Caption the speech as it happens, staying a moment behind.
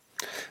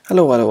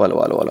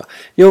Hallå.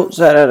 Jo,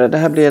 så här är det. Det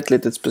här blir ett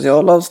litet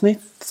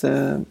specialavsnitt.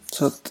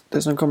 Så att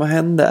det som kommer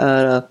hända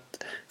är att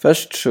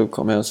först så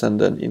kommer jag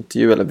sända en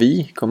intervju, eller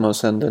vi kommer att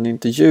sända en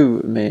intervju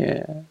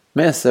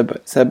med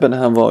Sebbe när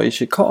han var i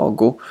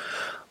Chicago.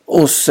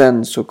 Och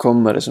sen så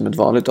kommer det som ett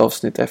vanligt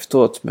avsnitt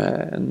efteråt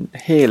med en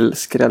hel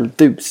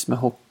skrälldus med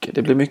hockey.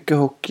 Det blir mycket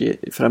hockey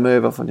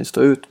framöver, får ni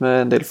stå ut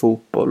med en del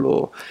fotboll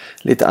och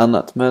lite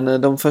annat.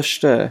 Men de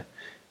första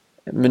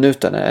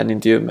minuterna är en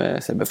intervju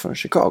med Sebbe från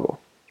Chicago.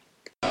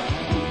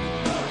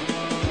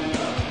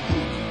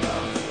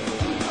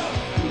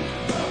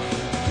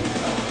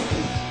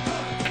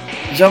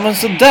 Ja, men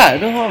så där,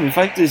 då har vi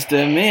faktiskt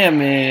med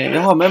mig,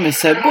 jag har med mig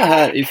Sebbe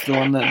här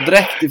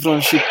direkt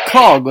ifrån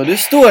Chicago. Du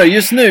står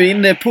just nu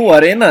inne på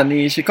arenan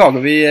i Chicago.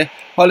 Vi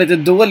har lite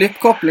dålig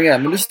uppkoppling här,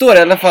 men du står i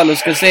alla fall och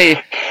ska se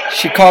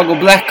Chicago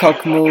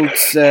Blackhawks mot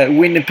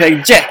Winnipeg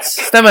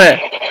Jets. Stämmer det?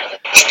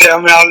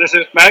 Stämmer alldeles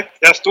utmärkt.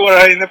 Jag står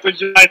här inne på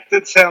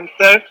United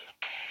Center.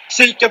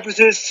 Kika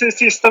precis i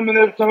sista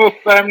minuten av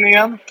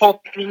uppvärmningen.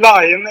 Patrik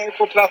Laine är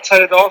på plats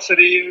här idag, så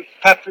det är ju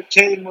Patrick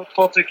Kane mot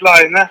Patrik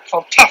Laine.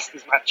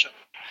 Fantastisk match.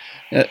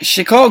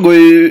 Chicago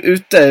är ju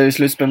ute i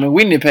slutspel, men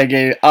Winnipeg är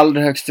ju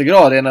allra högsta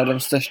grad en av de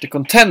största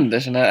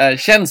contenderserna.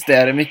 Känns det?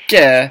 Är det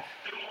mycket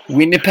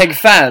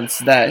Winnipeg-fans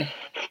där?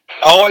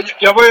 Ja,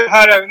 jag var ju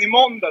här även i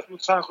måndags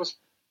mot San Jose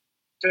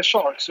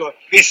Sharks. Så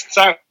visst,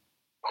 San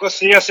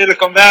Jose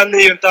Silicon Valley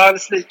är ju inte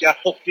alls lika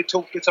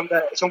hockeytokigt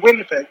som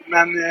Winnipeg.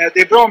 Men det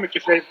är bra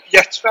mycket fler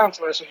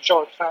Jets-fans var det som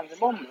Sharks-fans i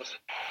måndags.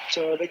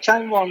 Så det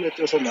kan ju vara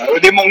lite sådär.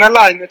 Och det är många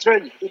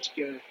line-tröjor, det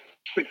tycker jag.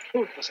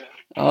 Skitcoolt att säga.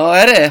 Ja,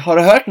 är det? Har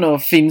du hört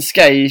något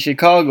finska i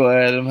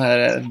Chicago de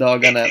här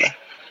dagarna eller?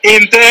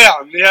 Inte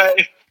än.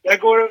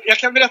 Jag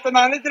kan berätta en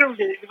annan lite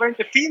rolig. Det var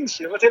inte finsk,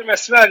 det var till och med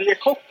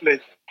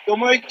Sverige-koppligt.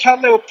 De har ju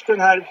kallat upp den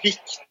här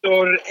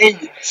Viktor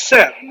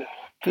Eidsen.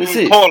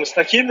 Precis.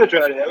 Karlstad-kille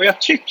tror jag det är. Och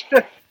jag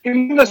tyckte,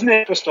 innan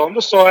jag på stan,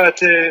 då sa jag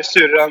till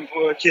syrran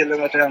och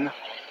killen att henne,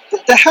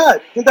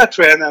 det där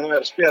tror jag är en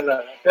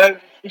NHL-spelare.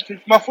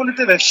 Man får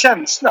lite väl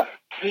känsla.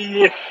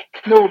 Vi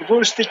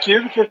nordbor sticker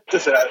ut lite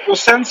sådär. Och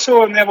sen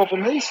så när jag var på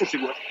Macy's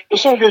igår, då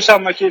såg jag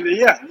samma kille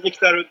igen. Gick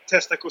där och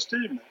testade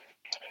kostymen.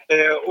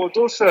 Och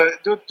då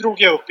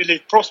drog jag upp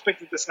Elite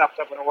Prospect lite snabbt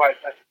på en white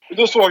back. Och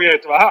då såg jag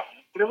att det var han.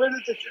 Och det var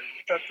lite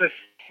kul.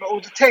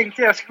 Och då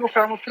tänkte jag skulle gå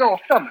fram och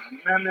prata med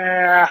honom.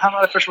 Men han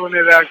hade försvunnit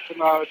iväg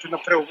till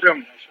något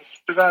provrum. Så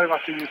tyvärr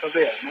var det inget av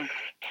det. Men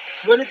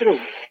det var lite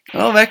roligt.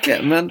 Ja,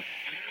 verkligen. Men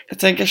jag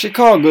tänker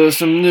Chicago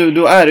som nu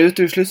då är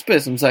ute ur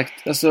slutspel som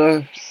sagt.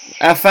 Alltså,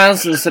 är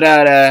fansen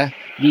sådär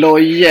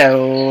loje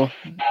och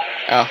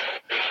ja,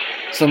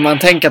 som man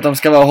tänker att de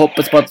ska vara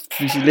hoppets på att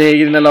det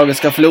egna laget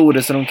ska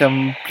förlora så de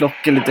kan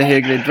plocka lite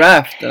högre i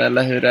draften,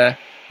 eller hur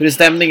är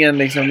stämningen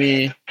liksom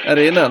i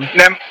arenan?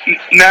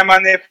 När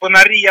man är på en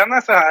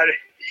arena så här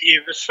i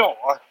USA,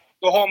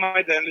 då har man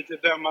ju den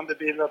lite dömande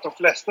bilden att de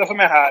flesta som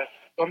är här,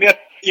 de vet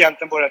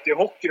egentligen bara att det är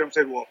hockey de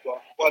ska gå på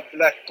och att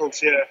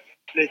Blackhawks är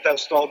lite av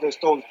stadens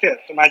stolthet.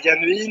 De här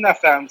genuina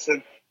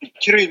fansen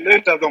kryllar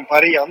ut av dem på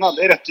arenan.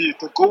 Det är rätt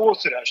dyrt att gå och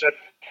sådär. Så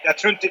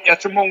jag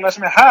tror många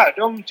som är här,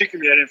 de tycker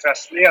mer det är en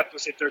festlighet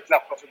och sitter och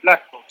klappar för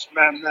Blackhawks.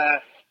 Men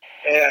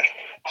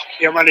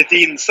är man lite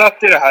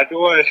insatt i det här,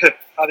 då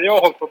hade jag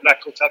hållit på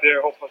Blackhawks hade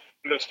jag hoppat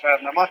på lust för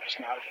enda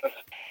matchen här. För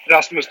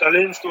Rasmus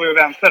Dahlin står ju och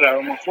väntar där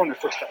om man får nu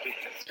första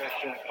picket.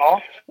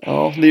 Ja.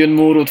 Ja, det är ju en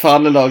morot för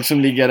alla lag som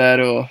ligger där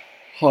och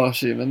har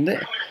sig, men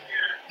det.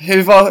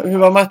 Hur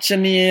var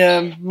matchen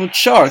mot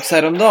Sharks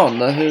häromdagen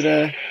då?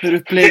 Hur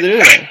upplevde du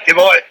det? Det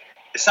var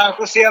San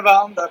Jose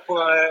vann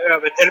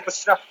där på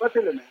straffar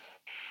till och med.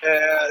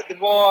 Det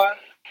var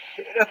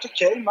rätt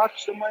okej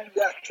match. De har en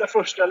jäkla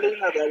första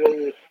lina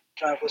där i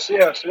San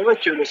Jose. Så det var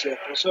kul att se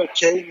på. Så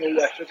Kane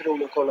är jäkligt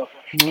roligt att kolla på.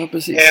 Ja,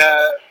 precis.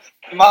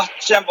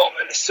 Matchen var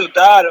väl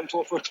sådär de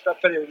 2 första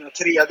perioderna.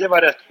 Tredje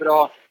var rätt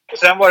bra. Och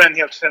sen var det en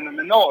helt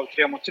fenomenal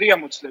 3-3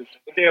 mot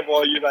slutet. Och det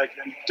var ju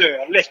verkligen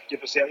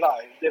döläckert att se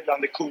live. Det är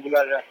bland det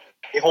coolare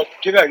i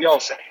hockeyväg jag har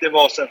sett. Det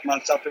var så att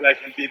man satt och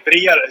verkligen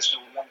vibrerade i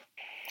stolen.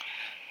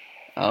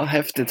 Ja,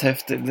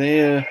 häftigt. Det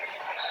är ju...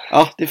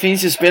 Ja, det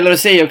finns ju spelare att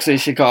se också i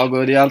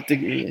Chicago. Det är alltid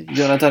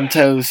Jonathan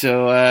Toews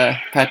och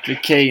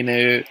Patrick Kane är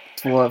ju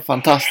 2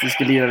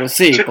 fantastiska lirare att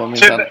se på.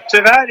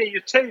 Tyvärr är ju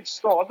Toews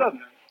skadad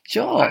nu.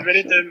 Ja. Han är väl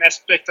inte det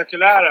mest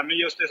spektakulära, men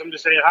just det som du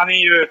säger, han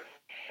är ju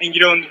en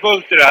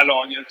grundbult i det här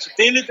laget. Så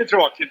det är lite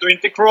tråkigt. Och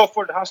inte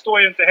Crawford, han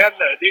står ju inte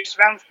heller. Det är ju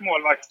svensk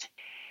målvakt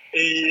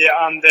i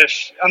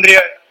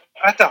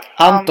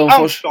Anton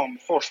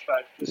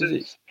Forsberg.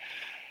 Precis.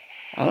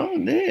 Ja,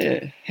 det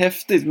är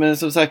häftigt. Men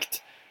som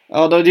sagt,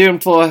 ja, då är det ju de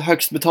 2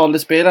 högst betalda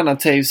spelarna,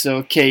 Toews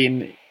och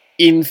Kane,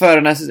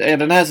 inför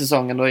den här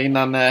säsongen då,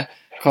 innan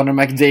Connor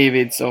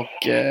McDavids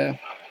och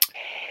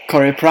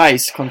Corey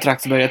Price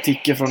kontrakt börjar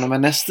ticka från och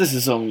med nästa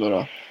säsong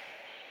då.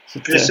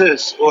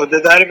 Precis, och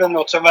det där är väl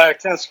något som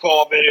verkligen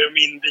skaver i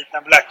de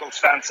inbitna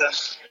Blackhawks-fansen.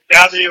 Det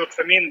hade det gjort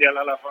för min del i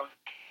alla fall.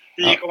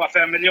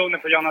 10,5 miljoner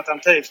på Jonathan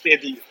Toews, det är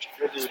dyrt.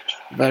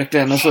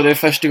 Verkligen, och så det är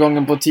första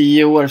gången på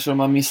 10 år som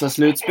man missar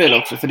slutspel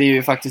också. För det är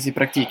ju faktiskt i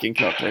praktiken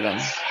klart redan.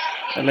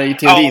 Eller i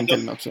teorin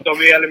till och också. De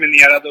är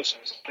eliminerade och så.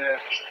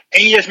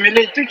 En grej som är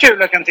lite kul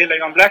jag kan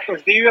tillägga om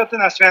Blackhawks, det är ju att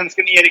den här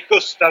svensken Erik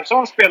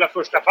Gustafsson spelar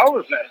första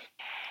powerplay.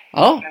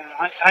 Ja.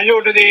 Han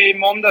gjorde det i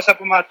måndags här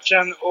på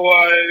matchen och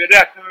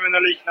räknar med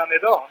något liknande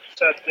idag.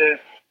 Så att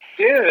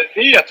det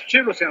är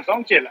jättekul att se en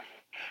sån kille.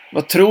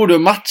 Vad tror du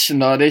om matchen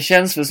då? Det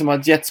känns väl som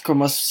att Jets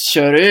kommer att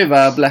köra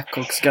över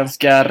Blackhawks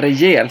ganska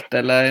rejält,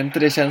 eller är inte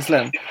det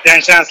känslan?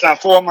 Den känslan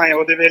får man ju,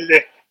 och det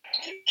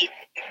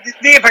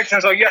det är faktiskt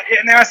en sak.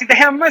 När jag sitter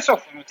hemma i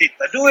soffan och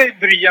tittar, då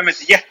bryr jag mig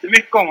inte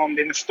jättemycket om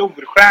det är en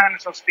storstjärna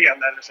som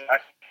spelar eller sådär.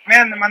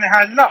 Men när man är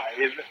här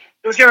live,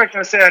 då ska jag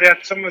verkligen säga det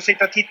att som att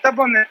sitta och titta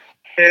på en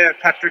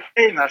Patrick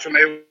Kane här, som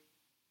jag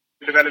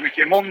gjorde väldigt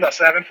mycket i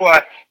måndags, även på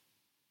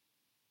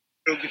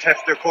ruggigt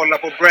häftigt att kolla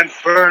på Brent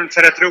Burns,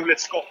 är ett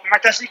roligt skott. Man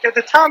kan kika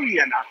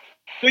detaljerna.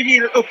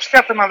 Då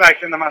uppskattar man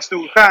verkligen de här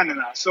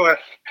storstjärnorna. Så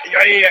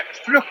jag är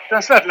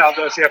fruktansvärt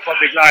laddad att se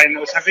Patrick Laine.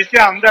 Och sen finns det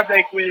ju andra,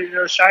 Blake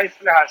Wheeler och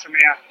Scheifele här, som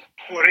är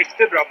två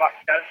riktigt bra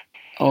backar.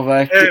 Ja,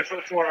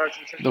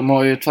 verkligen. De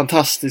har ju ett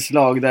fantastiskt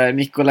lag där.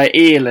 Nikolaj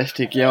Ehlers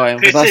tycker jag är en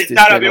fantastisk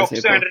spelare. Precis, där har vi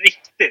också en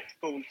riktigt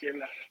cool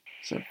kille.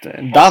 Så att,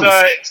 en dansk. Och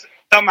så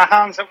samma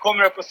han som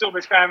kommer upp på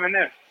storbildsskärmen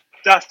nu.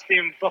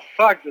 Dustin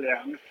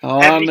Buffaglen.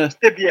 Ja, en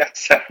riktig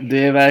bjässe.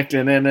 Det är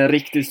verkligen en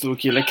riktigt stor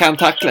kille. Kan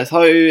tacklas.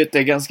 Har ju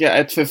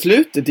ett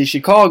förflutet i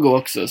Chicago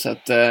också. Så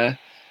att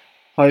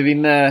har ju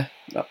vunnit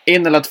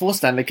en eller två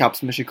Stanley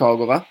Cups med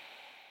Chicago, va?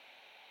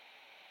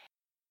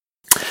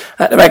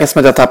 Det verkar som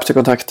att jag tappade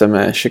kontakten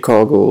med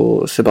Chicago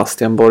och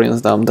Sebastian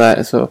Borgenstam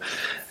där. Så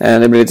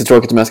det blir lite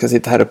tråkigt om jag ska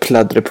sitta här och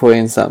pladdra på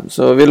ensam.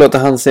 Så vi låter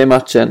han se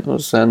matchen.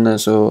 Och sen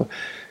så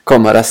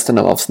kommer resten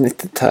av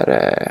avsnittet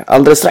här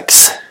alldeles strax.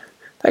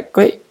 Tack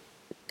och hej.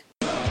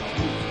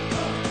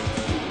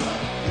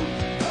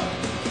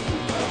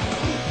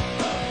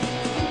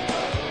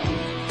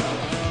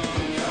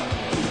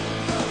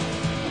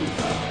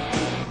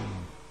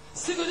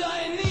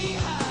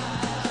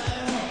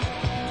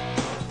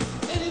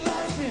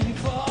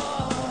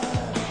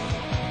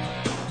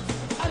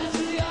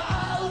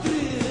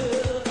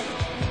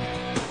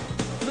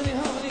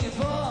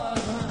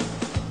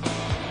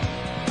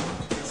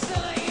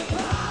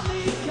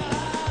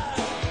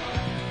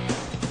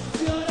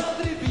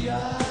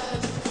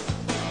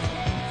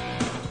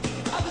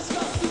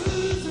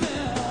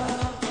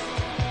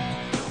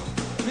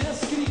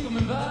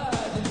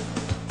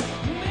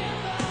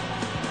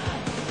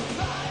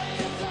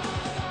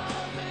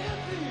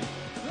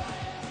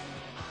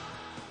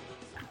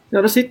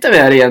 Ja, då sitter vi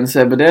här igen,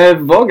 Sebbe. Det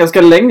var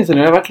ganska länge sedan.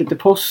 Det har varit lite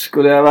påsk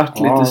och det har varit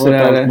lite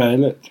sådär. Allt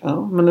möjligt.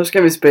 Ja, men nu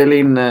ska vi spela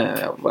in,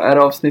 vad är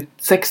det, avsnitt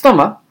 16,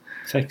 va?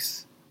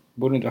 6.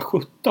 Borde inte vara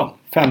 17?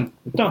 15?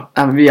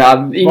 Ja,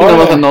 men ingen av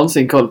oss har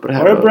någonsin koll på det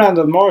här. Var det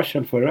Brandon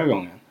Marshall förra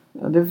gången?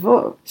 Ja, det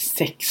var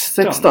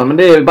 16, men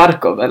det är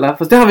Barkov, eller?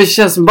 Fast det har vi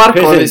känns som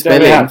Barkov. Precis, vi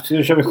spelar in.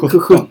 Nu kör vi 17.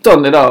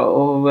 17 idag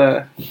och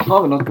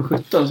har vi något på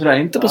 17 sådär,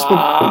 inte på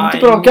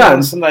rak arm.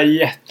 En sån där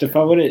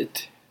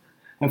jättefavorit.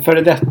 En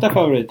före detta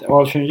favorit,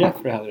 Alshon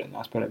Jeffrey hade den när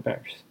han spelade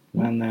Bears.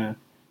 Men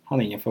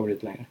han är ingen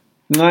favorit längre.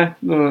 Nej,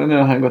 nu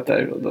har han gått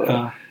där.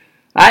 Ja.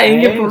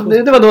 Nej,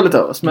 det var dåligt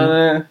av oss.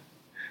 Men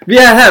vi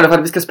är här i alla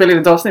fall. Vi ska spela in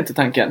ett avsnitt i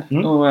tanken.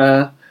 Och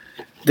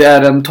det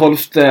är den 12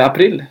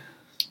 april.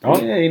 Ja.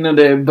 Innan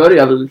det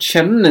börjar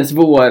kännas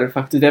vår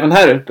faktiskt. Även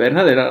här uppe i den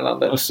här delen av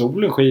landet. Och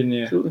solen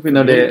skiner. Solen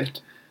skiner. Det är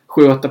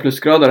 7-8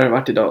 plusgrader har det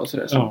varit idag. Och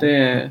så så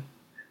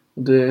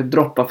det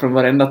droppar från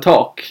varenda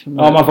tak.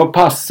 Ja, man får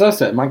passa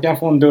sig. Man kan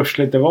få en dusch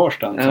lite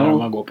varstans när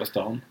man går på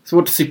stan.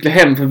 Svårt att cykla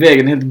hem för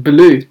vägen är helt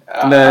blöt.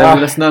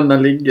 Där snöna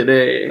ligger.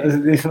 Det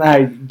är sån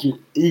här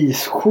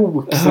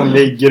issjok som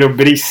ligger och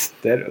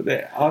brister. Och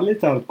det är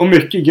lite allt. Och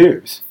mycket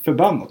grus.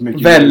 Förbannat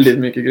mycket Väldigt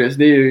grus. Mycket grus.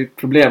 Det är ju ett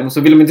problem. Och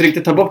så vill de inte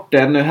riktigt ta bort det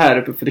ännu här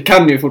uppe. För det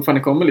kan ju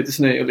fortfarande komma lite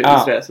snö och lite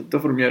sådär. Så då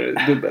får de göra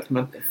det dubbelt.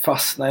 Men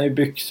fastnar i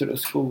byxor och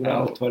skor och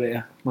allt vad det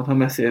är. Man har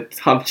med sig ett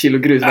halvt kilo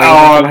grus.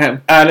 Ja,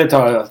 ärligt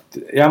talat.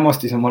 Jag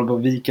måste liksom hålla på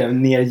att vika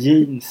ner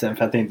jeansen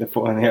för att inte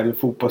få en hel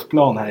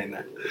fotbollsplan här inne.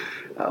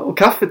 Ja, och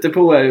kaffet är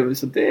på här ju,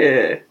 så det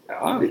är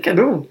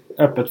kanon.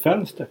 Öppet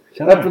fönster.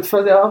 Öppet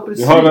fönster, ja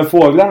precis. Du har väl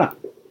fåglarna?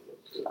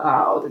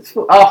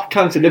 Ja,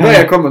 kanske. Det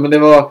börjar komma, men det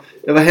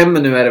var hemma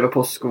nu när det var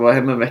påsk och var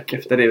hemma en vecka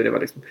efter det. Och det var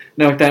liksom,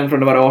 när jag åkte hemifrån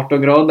det var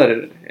 18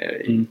 grader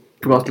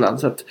på Gotland.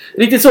 Så att,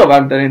 riktigt så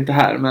varmt är det inte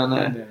här,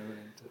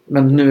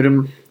 men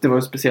nu det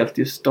var speciellt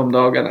just de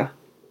dagarna.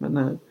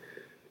 Men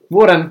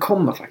våren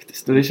kommer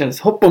faktiskt och det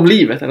känns hopp om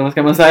livet, eller vad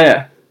ska man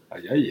säga? Ja,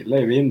 jag gillar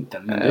ju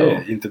vintern, men det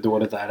är inte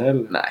dåligt här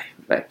heller. Nej,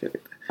 verkligen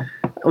inte.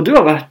 Och du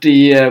har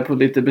varit på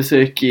lite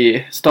besök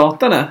i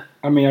staterna.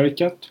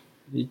 Amerikat,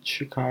 i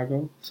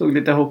Chicago. Såg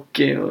lite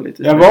hockey och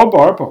lite... Jag var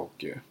bara på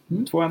hockey.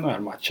 2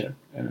 NHL-matcher.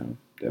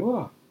 Det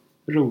var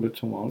roligt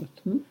som vanligt.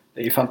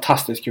 Det är ju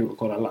fantastiskt kul att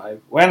kolla live.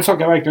 Och en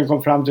sak jag verkligen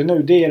kom fram till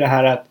nu, det är det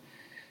här att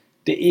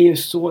det är ju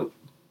så...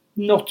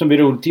 Något som blir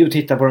roligt är att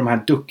titta på de här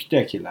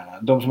duktiga killarna.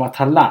 De som har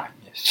talang,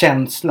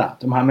 känsla.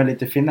 De här med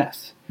lite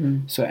finess.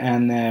 Så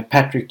en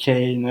Patrick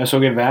Kane. Jag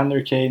såg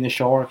Evander Kane i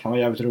Shark. Han var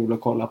jävligt rolig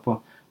att kolla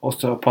på. Och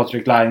så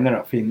Patrick Laine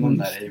då, finnen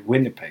där i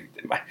Winnipeg.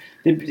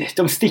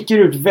 de sticker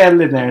ut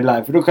väldigt när det är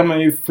live. För då kan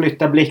man ju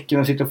flytta blicken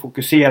och sitta och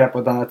fokusera på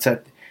ett annat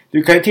sätt.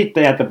 Du kan ju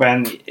titta egentligen på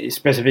en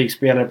specifik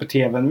spelare på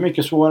tv.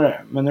 Mycket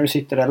svårare. Men när du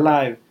sitter där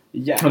live.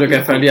 Och du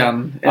kan följa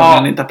en.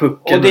 Ja, inte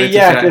pucken. Och det är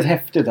jäkligt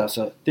häftigt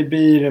alltså. Det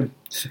blir...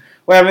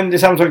 Och även det är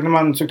samma sak när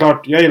man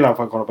såklart... Jag gillar i alla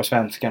fall att kolla på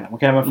svenskarna. Man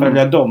kan även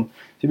följa dem.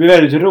 Det blir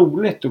väldigt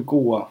roligt att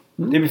gå...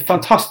 Det blir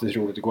fantastiskt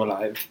roligt att gå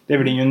live. Det är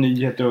väl ingen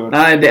nyhet att...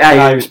 Nej, det är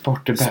live ju...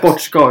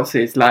 Sport ska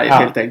ses live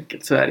helt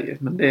enkelt. Så är det ju.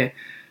 Men det är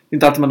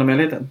inte alltid man har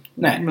möjligheten.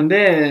 Nej. Men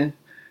det är...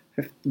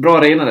 Bra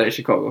arena där i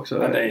Chicago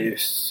också. Ja, det är ju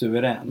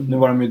suveränt. Nu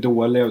var de ju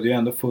dåliga och det är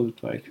ändå fullt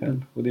varje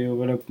kväll. Och det är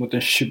väl upp mot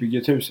en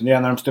 20 000. Det är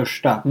en av de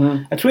största.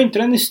 Jag tror inte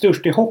den är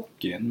störst i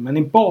hockeyn, men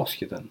i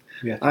basketen.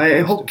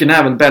 Nej, hockeyn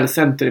är väl Bell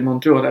Center i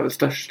Montreal är väl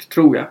störst,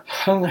 tror jag.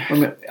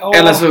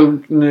 Eller så,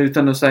 nu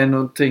utan att säga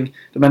någonting,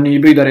 de här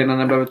nybyggda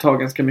arenorna behöver ta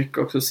ganska mycket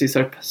också.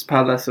 Caesars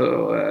Palace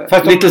och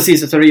Little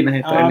Caesars Arena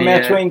heter det. Men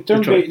jag tror inte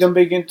de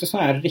bygger inte så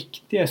här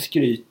riktiga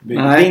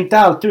skrytbyggen. Det är inte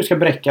alltid du ska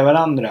bräcka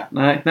varandra.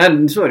 Nej,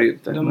 så är det ju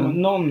inte.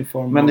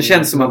 Men det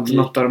känns som att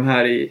något av de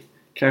här i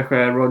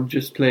kanske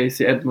Rogers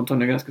Place i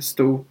Edmonton är ganska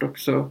stort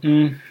också.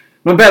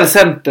 Men Bell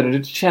Center,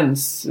 det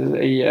känns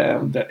i...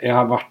 Jag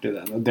har varit i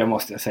den och det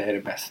måste jag säga är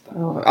det bästa.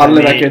 Ja,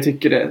 alla verkar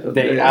tycka det.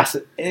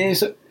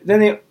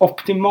 Den är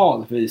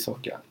optimal för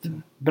ishockey.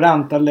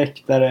 Branta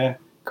läktare,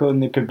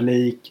 kunnig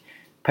publik,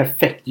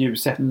 perfekt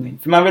ljussättning.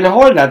 För man vill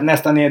ha det där att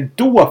nästan är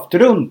dovt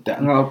runt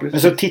den. Ja, men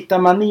så tittar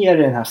man ner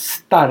i den här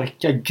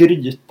starka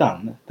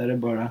grytan. Där det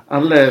bara...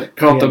 Alla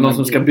pratar om någon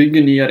som ska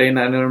bygga nya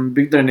arenor. När de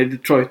byggde den i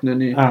Detroit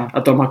nu.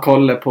 Att de har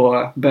koll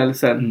på Bell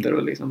Center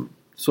och liksom...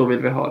 Så vill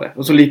vi ha det.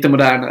 Och så lite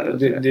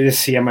modernare. Det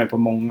ser man ju på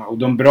många. Och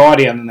de bra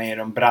arenorna är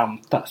de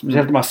branta.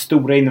 Speciellt de här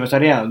stora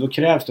inomhusarenorna. Då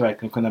krävs det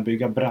verkligen att kunna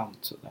bygga brant.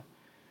 Sådär.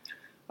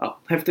 Ja,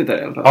 häftigt är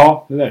det i alla fall.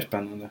 Ja, det är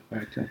spännande.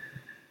 Verkligen.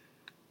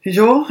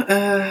 Ja,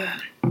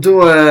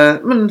 då...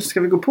 Men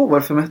ska vi gå på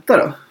varför mätta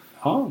då?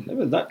 Ja, det är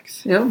väl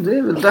dags. Ja, det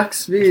är väl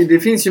dags.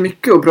 Det finns ju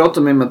mycket att prata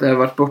om att det har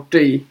varit borta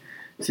i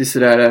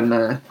sådär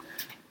en...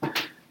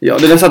 Ja,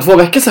 det är nästan 2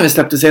 veckor sedan vi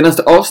släppte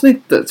senaste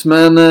avsnittet.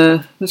 Men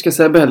nu ska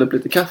Sebbe hälla upp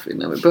lite kaffe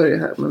innan vi börjar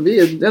här. Men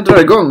jag drar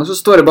igång och så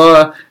står det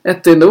bara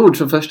ett enda ord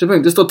som första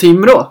punkt. Det står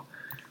Timrå.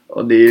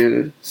 Och det är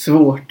ju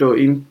svårt att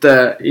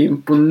inte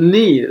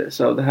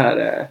imponeras av det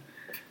här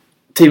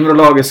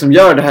Timrå-laget som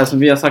gör det här som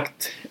vi har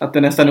sagt att det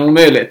är nästan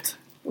omöjligt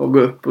att gå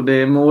upp. Och det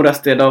är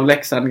Morasted av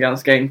Leksand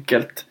ganska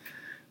enkelt.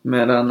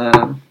 Men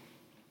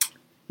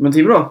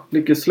Timrå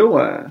lyckas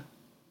slå...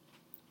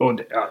 Och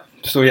det,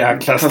 så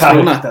jäkla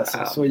starkt alltså.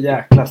 Så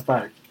jäkla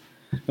starkt.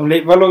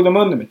 Vad låg de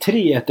under med?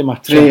 3-1 i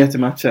matcher. 3-1 i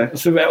matcher.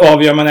 Så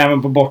avgör man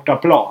även på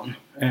bortaplan.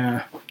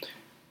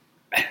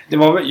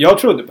 Jag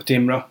trodde på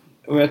Timrå.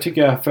 Och jag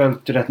tycker jag har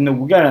följt rätt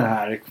noga den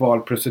här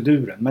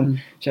kvalproceduren. Men det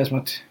känns som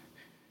att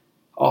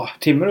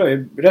Timrå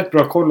är rätt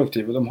bra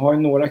kollektiv. Och de har ju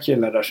några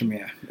killar där som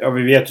är... Ja,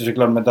 vi vet ju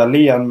såklart med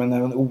Dahlén. Men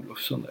även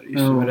Olofsson där är ju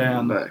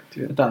suverän.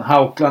 Utan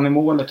Haukland i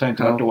målet har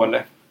inte varit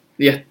dålig.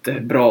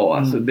 Jättebra.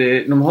 Alltså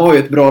de har ju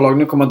ett bra lag.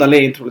 Nu kommer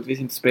Dahlén troligtvis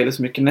inte spela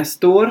så mycket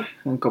nästa år.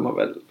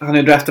 Han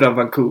är draftad av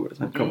Vancouver.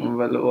 Så han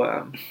kommer väl att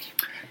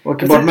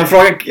åka bort. Men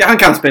frågan, han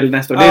kan spela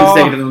nästa år. Det är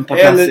säkert att de tar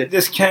plats i. Eller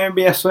det kan ju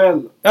bli SHL.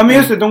 Ja, men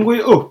just det. De går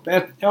ju upp.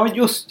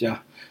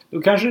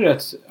 Då kanske det är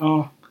rätt.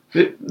 Ja.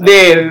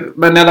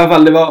 Men i alla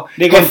fall det var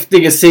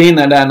häftiga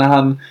scener där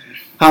när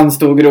han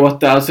stod och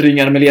gråta. Och så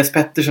ringer han med Elias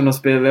Pettersson och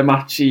spelade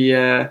match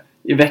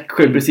i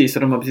Växjö precis,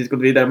 och de har precis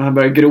gått vidare, men han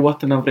börjar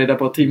gråta när han får reda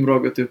på att Timrå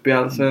gått upp i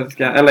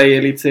allsvenskan eller i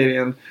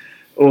elitserien,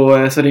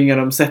 och så ringer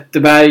de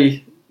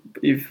Zetterberg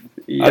i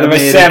det var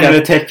sämre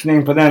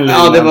teckning på den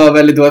linjen. Ja, det var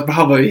väldigt dåligt, men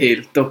han var ju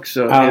helt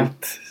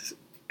helt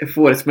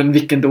euforisk, men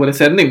vilken dålig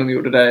sändning de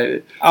gjorde där.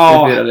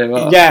 Ja,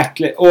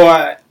 jäkligt. Och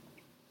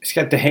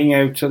ska inte hänga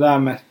ut sådär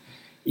med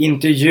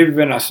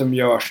intervjuerna som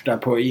görs där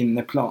på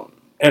inneplan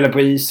eller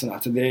på isen,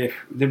 alltså det är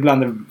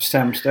bland det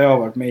sämsta jag har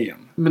varit med om.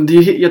 Men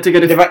jag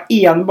tycker det var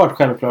enbart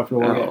självklara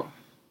frågor. Ja.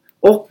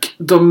 Och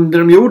det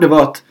de gjorde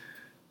var att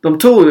de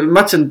tog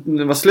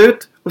matchen, var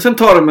slut, och sen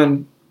tar de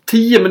en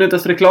 10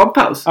 minuters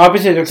reklampaus. Ja,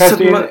 precis.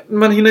 Så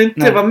man hinner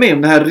inte vara med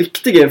om det här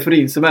riktiga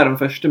euforin som är de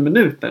första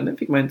minuten. Det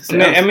fick man inte se.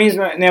 Jag minns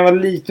när jag var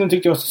liten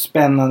tyckte jag var så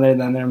spännande det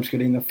där när de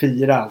skulle in och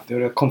fira allt och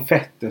det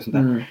konfetti och sånt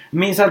där. Jag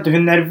minns alltid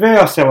hur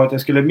nervös jag var att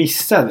jag skulle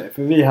missa det.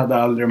 För vi hade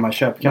aldrig de här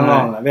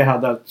köpkanalerna. Nej. Vi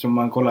hade allt som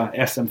man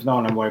kollar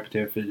SM-finalen var ju på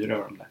TV4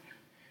 och de där.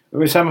 Och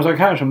det är samma sak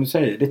här som du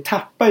säger. Det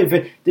tappar ju,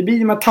 för det blir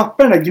när man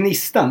tappar den där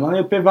gnistan. Man är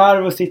uppe i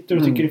varv och sitter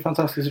och tycker det är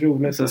fantastiskt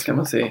roligt. Så ska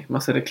man se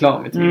massa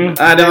reklam i Timrå.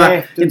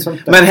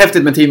 Men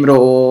häftigt med Timrå,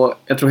 och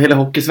jag tror hela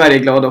Hockey-Sverige är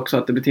glad också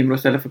att det blir Timrå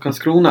istället för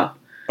Karlskrona.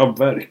 Ja,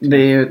 verkligen. Det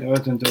är ju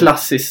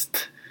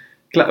klassiskt,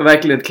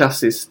 verkligen ett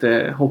klassiskt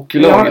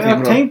hockeylag i Timrå. Jag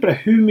har tänkt på det.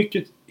 Hur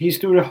mycket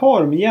historia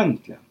har de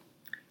egentligen?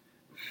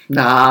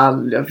 Nej,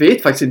 jag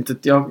vet faktiskt inte.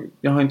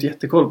 Jag har inte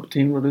jättekoll på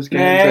Timrå.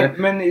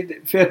 Men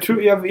för jag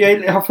tror jag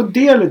har fått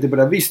del lite på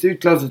det. Visst,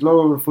 utklassat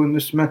lag har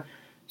funnits, men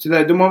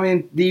sådär,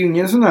 det är ju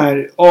ingen sån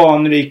här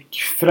anrik,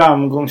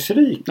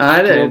 framgångsrik.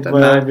 Nej, det är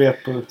inte.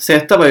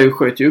 Zeta var ju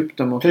sköt ju upp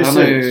dem. Och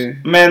precis.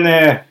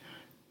 Men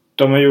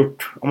de har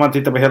gjort, om man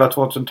tittar på hela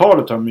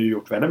 2000-talet har de ju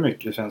gjort väldigt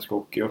mycket i svensk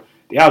hockey. Och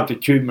det är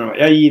alltid kul med dem.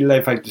 Jag gillar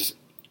ju faktiskt,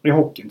 i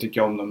hockeyn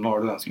tycker jag om de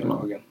norrländska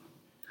lagen.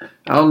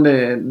 Ja, det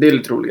är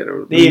lite roligare.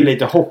 Det är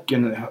lite,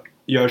 hockeyn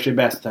gör sig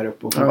bäst här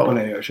uppe och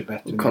fotbollen gör sig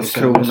bättre.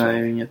 Karlskrona är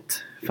ju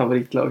inget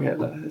favoritlag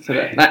heller.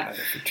 Sådär. Nej.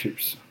 För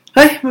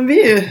Nej, men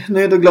vi är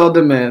nöjda och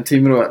glada med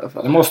Timrå i alla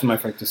fall. Det måste man ju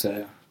faktiskt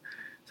säga.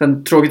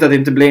 Sen tråkigt att det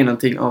inte blev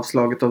någonting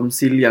avslaget om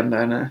Siljan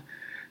där när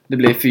det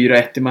blev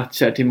 4-1 i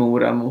matcher till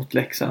Mora mot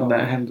Leksand. Vad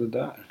hände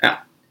där? Ja,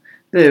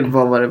 det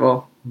var vad det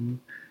var.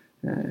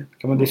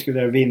 Kan man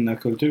diskutera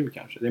vinnarkultur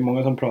kanske? Det är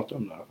många som pratar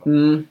om det i alla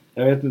fall.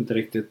 Jag vet inte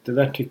riktigt, det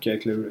där tycker jag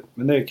är klurigt.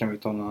 Men det kan vi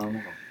ta någon annan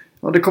gång.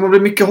 Ja, det kommer bli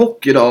mycket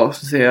hockey idag,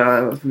 så ser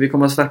jag. Vi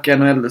kommer att snacka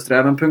NHL och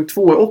sådär. Men punkt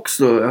 2 är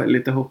också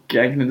lite hockey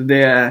egentligen.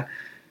 Det är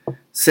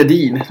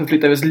Sedin. Så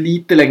flyttar vi oss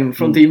lite längre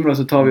från Timrå,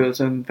 så tar vi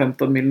oss en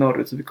 15 mil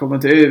norrut. Så vi kommer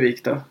till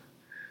Övik då.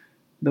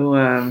 Då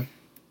är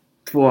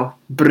 2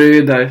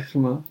 bröder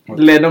som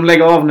de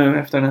lägger av nu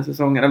efter den här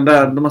säsongen. Eller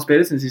där de har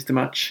spelat sin sista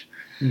match.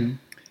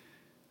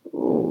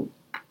 Och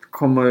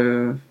kommer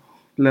ju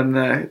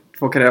lämna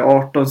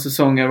 18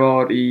 säsonger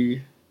var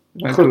i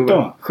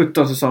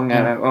 17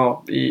 säsonger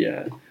i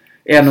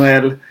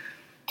NHL.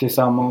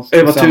 Tillsammans.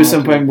 Över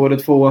 1000 poäng båda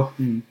två.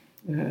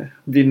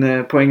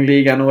 Vinner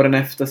poängligan åren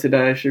efter sig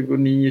där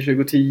 29,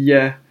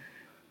 2010.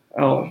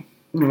 Ja,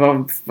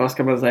 vad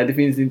ska man säga? Det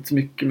finns inte så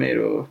mycket mer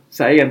att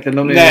säga egentligen.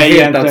 De är nej,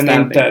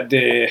 egentligen inte.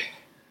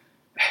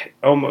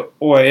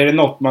 Är det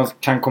något man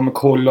kommer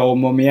kolla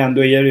om igen,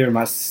 då är det ju de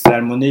här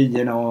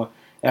ceremonierna och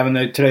även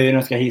när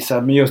tröjorna ska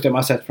hissas. Men just det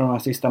man sett från de här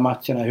sista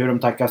matcherna, hur de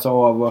tackas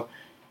av. Och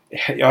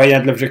jag har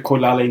egentligen försökt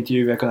kolla alla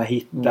intervjuer jag kunnat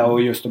hitta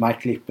och just de här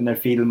klippen där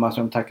filmas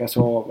som tackas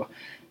av.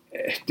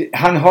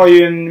 Han har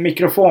ju en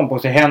mikrofon på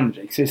sig,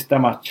 Henrik, sista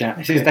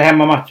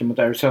hemmamatchen mot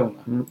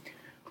Arizona.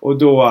 Och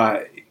då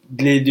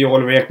glider ju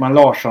Oliver Ekman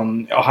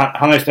Larsson,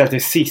 han har ju ställt sig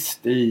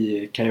sist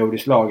i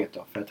Coyotes-laget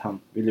då, för att han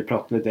vill ju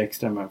prata lite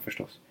extra med dem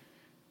förstås.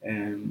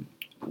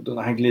 Då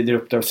när han glider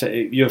upp där och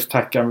säger, just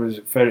tackar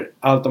för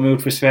allt de har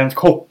gjort för svensk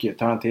hockey,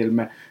 tar han till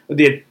med. Och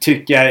det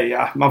tycker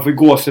jag, man får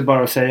gå sig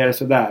bara och säga det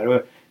sådär.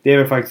 Och det är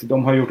väl faktiskt,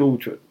 de har gjort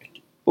otroligt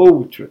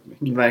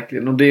mycket.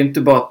 Verkligen, och det är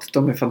inte bara att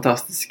de är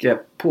fantastiska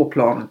på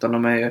plan, utan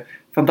de är ju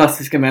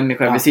fantastiska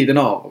människor vid sidan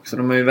av också.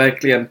 De är ju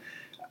verkligen,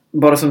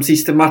 bara som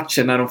sista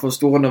matchen när de får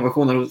stående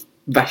ovationer hos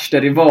värsta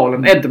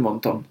rivalen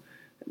Edmonton.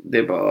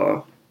 Det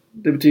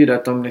betyder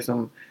att de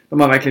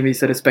har verkligen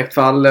visat respekt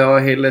för alla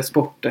och hela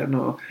sporten.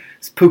 Och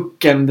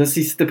pucken, den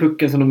sista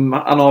pucken som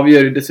han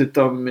avgör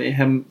dessutom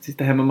i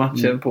sista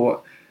hemmamatchen på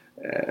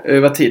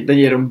övertid, den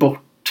ger de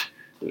bort.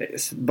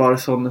 Bara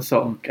sådana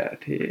saker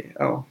till,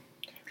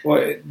 Och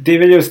det är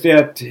väl just det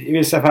att i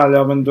vissa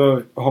fall, men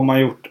då har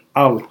man gjort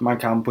allt man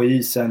kan på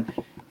isen.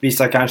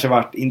 Vissa kanske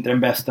varit inte den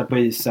bästa på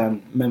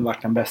isen, men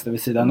varit den bästa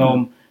vid sidan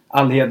om.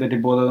 All heder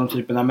till båda de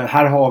typerna. Men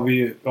här har vi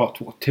ju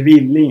 2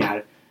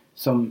 tvillingar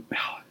som,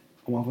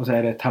 om man får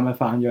säga det, ta med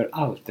fan gör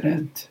allt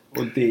rätt.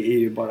 Och det är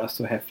ju bara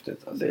så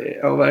häftigt. Alltså.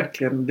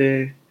 Verkligen.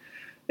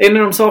 En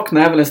av de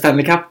saknar är väl en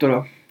Stanley Cup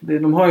då.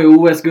 De har ju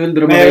OS-guld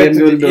och de har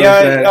EM-guld.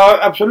 Ja,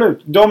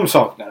 absolut. De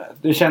saknar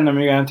det. Det känner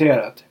de ju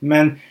garanterat.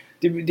 Men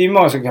det är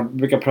många som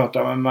brukar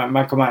prata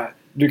om.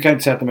 Du kan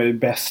inte säga att de är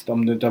bäst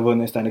om du inte har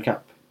vunnit Stanley Cup.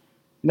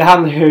 Det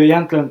handlar ju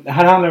egentligen,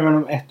 här handlar det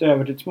om ett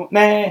övertidsmål.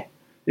 Nej.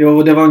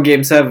 Jo, det var en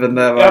Game 7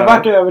 där var... Jag har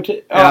varit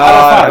övertid. Ja,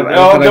 i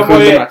alla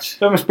fall.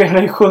 De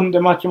spelar ju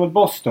 7:e matchen mot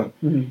Boston.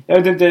 Jag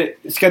vet inte,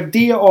 ska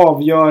det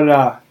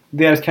avgöra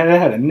deras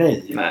karriär?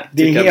 Nej.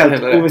 Det är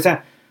helt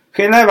oväsentligt.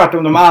 Skillnaden har varit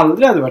om de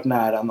aldrig hade varit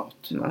nära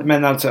något. Nej.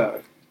 Men alltså...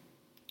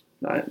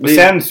 Nej, och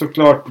sen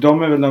såklart,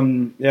 de är väl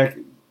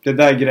det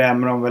där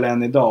grämer de väl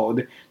än idag. Och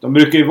de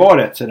brukar ju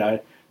vara rätt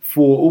sådär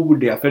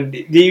fåordiga. För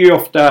det är ju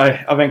ofta,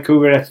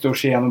 Vancouver är rätt stor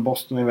scen och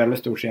Boston är väldigt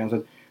stor scen. Så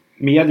att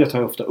media tar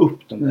ju ofta upp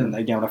den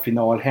där gamla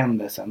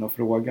finalhändelsen och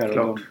frågar.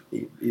 Klart. Och de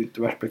är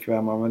inte varit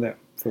bekväma med det.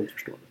 Fullt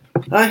förståeligt.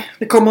 Nej,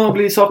 det kommer att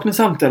bli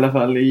saknasamt i alla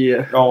fall.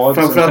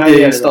 Framförallt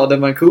i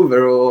staden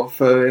Vancouver och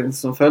för en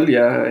som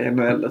följer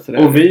NHL.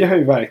 Och vi har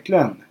ju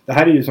verkligen, det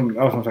här är ju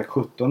som sagt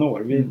 17 år.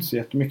 Vi är inte så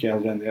jättemycket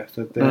äldre än det.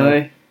 Så att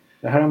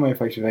det här har man ju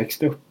faktiskt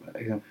växt upp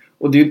med. Liksom.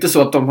 Och det är ju inte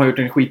så att de har gjort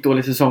en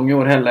skitdålig säsong i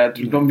år heller.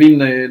 De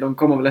vinner ju, de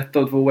kommer väl 1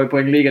 och 2 i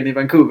poängligan i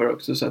Vancouver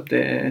också. Så att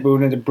det...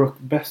 Borde inte Brook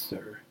Besser?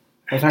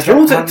 Jag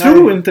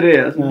tror inte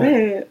det. Alltså, det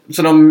är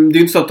ju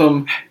inte så att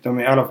de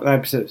är alla... Nej,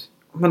 precis.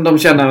 Men de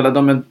känner väl att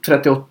de är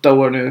 38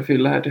 år nu och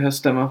fyller här till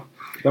hösten, va?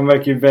 De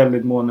verkar ju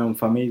väldigt måna om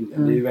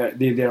familjen.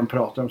 Det är det de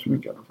pratar om så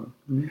mycket i alla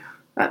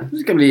fall. Det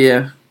ska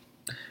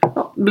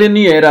bli en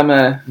ny era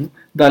med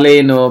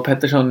Dahlin och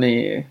Pettersson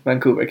i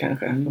Vancouver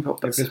kanske.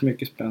 Det finns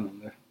mycket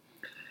spännande.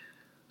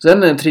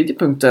 Sen 3:e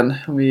punkten,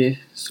 om vi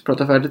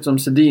pratar färdigt om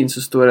Sedin,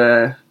 så står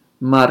det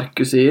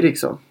Marcus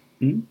Eriksson.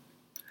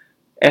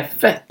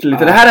 F1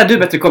 lite. Det här är du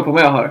bättre koll på än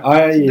vad jag har. Ja,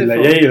 jag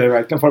gillar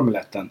verkligen Formel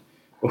 1.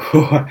 Och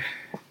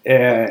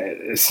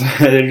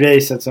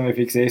racet som vi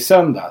fick se i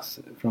söndags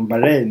från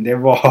Bahrain,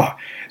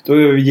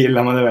 då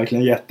gillar man det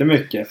verkligen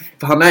jättemycket.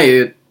 För han är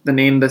ju den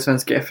enda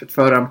svenska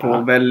F1-föraren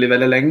på väldigt,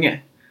 väldigt länge.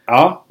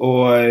 Ja,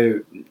 och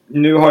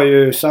nu har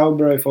ju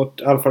Sauber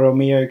fått Alfa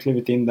Romeo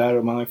klivit in där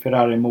och man har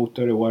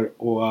Ferrari-motor i år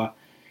och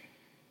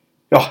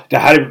ja, det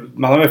här,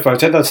 man har väl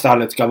förutsett att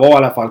stallet ska vara i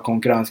alla fall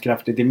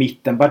konkurrenskraftigt i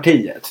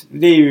mittenpartiet.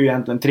 Det är ju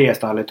egentligen 3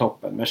 stall i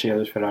toppen,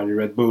 Mercedes, Ferrari,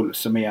 Red Bull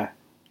som är,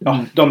 ja,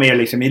 de är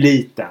liksom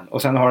eliten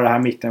och sen har det här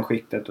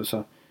mittenskiktet och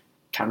så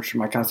kanske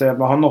man kan säga att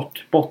man har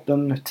något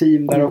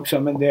bottenteam där också,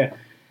 men det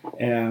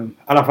i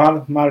alla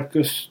fall,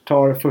 Marcus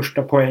tar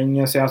första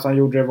poängen senast han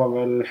gjorde det var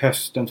väl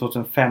hösten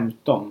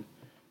 2015.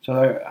 Så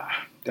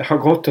det har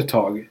gått ett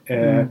tag.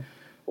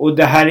 Och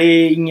det här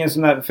är ingen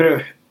sån här,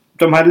 för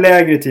de här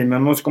lägre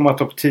teamen måste komma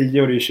topp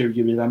 10 och det är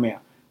 20 bilar med.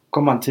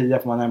 Kommer man 10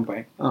 får man 1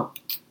 poäng.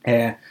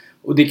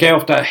 Och det kan ju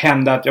ofta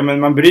hända att men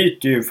man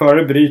bryter ju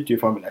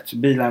Formel 1 så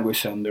bilarna går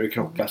sönder och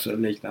krockas och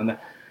liknande.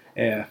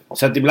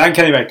 Så att ibland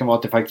kan det verkligen vara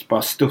att det faktiskt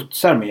bara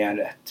studsar med en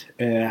rätt.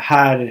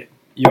 Här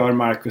gör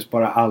Marcus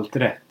bara allt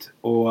rätt.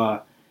 Och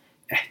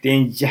det är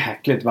en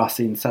jäkligt vass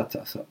insats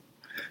alltså.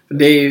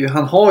 Det är ju,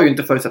 han har ju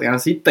inte förutsättningar. Han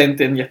sitter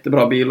inte i en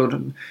jättebra bil. Och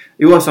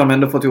i år så har han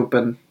ändå fått ihop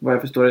en, vad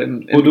jag förstår,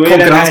 en och då är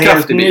den här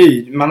helt ny.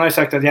 bil. Man har ju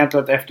sagt att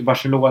egentligen att efter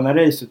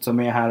Barcelona-racet som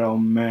är här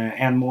om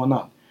 1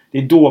 månad. Det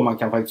är då man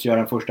kan faktiskt göra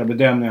en första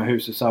bedömning av hur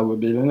ser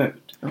Sauber-bilen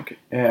ut.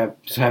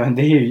 Så även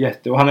det är ju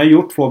och han har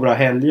gjort 2 bra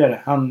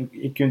helger. Han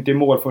gick ju inte i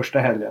mål första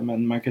helgen,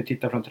 men man kan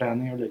titta från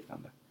träning och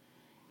liknande.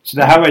 Så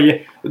det här var ju,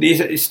 och det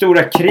är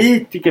stora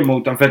kritiker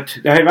mot dem, för att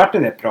det har ju varit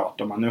en del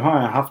prat om han. Nu har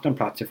jag haft en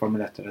plats i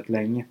Formel 1 rätt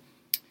länge.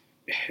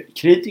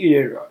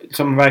 Kritiker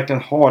som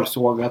verkligen har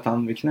sågat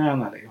han vid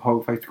knäna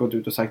har faktiskt gått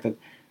ut och sagt att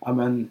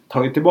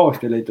tagit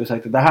tillbaka det lite och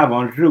sagt att det här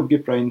var en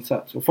ruggigt bra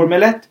insats. Och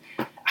Formel 1,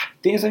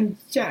 det är en sån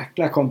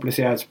jäkla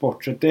komplicerad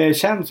sport, så det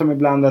känns som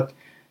ibland att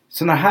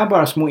såna här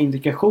bara små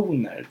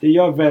indikationer, det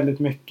gör väldigt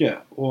mycket.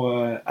 Och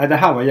det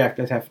här var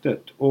jäkligt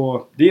häftigt.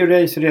 Och det är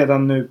ju race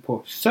redan nu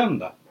på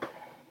söndag.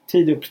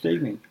 Tidig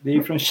uppstigning. Det är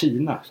ju från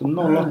Kina. Så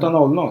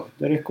 08.00.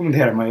 Det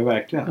rekommenderar man ju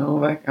verkligen.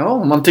 Ja,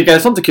 om man tycker det är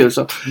sånt är kul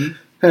så.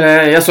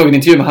 Jag såg en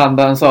intervju med han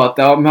där han sa att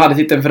om jag hade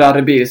tittat en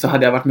Ferrari-bil så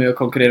hade jag varit med och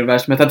konkurrerat om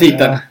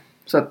världsmätartiteln.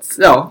 Så att,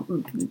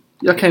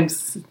 jag kan inte...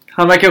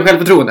 Han verkar ha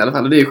självförtroende i alla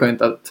fall. Och det är ju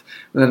skönt att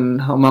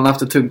om man haft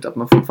det tungt att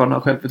man fortfarande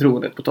har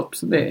självförtroendet på topp.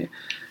 Så det är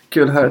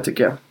kul här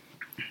tycker jag.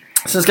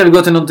 Sen ska vi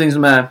gå till någonting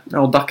som är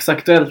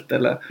dagsaktuellt.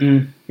 Eller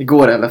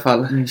igår i alla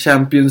fall.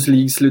 Champions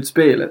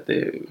League-slutspelet. Det är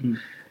ju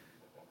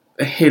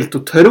helt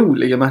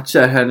otroliga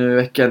matcher här nu i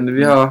veckan.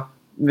 Vi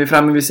är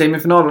framme vid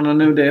semifinalerna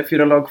nu. Det är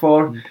 4 lag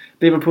kvar.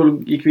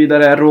 Liverpool gick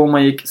vidare.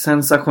 Roma gick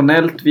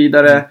sensationellt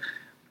vidare.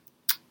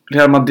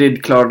 Real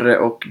Madrid klarade det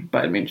och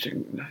Bayern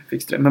München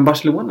fick det. Men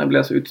Barcelona blev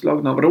alltså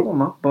utslagna av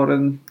Roma.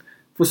 Bara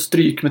får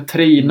stryk med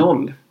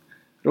 3-0.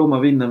 Roma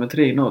vinner med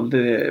 3-0.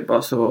 Det är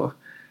bara så...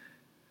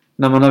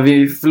 När man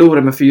har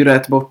förlorat med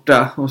 4-1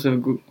 borta och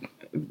så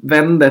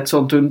vände ett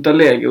sånt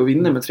underläge och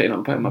vinner med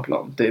 3-0 på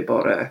hemmaplan. Det är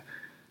bara...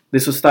 Det är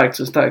så starkt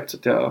så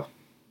att jag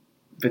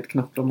vet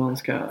knappt om man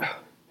ska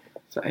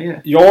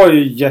säga. Jag har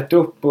ju gett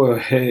upp på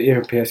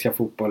europeiska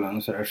fotbollen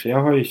och sådär. Så jag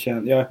har ju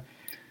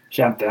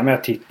känt det, men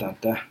jag tittar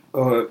inte.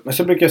 Men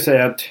så brukar jag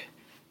säga att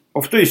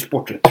ofta är ju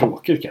sport rätt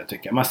tråkigt kan jag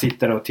tycka. Man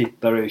sitter och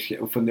tittar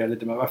och funderar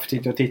lite med varför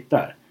sitter jag och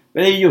tittar.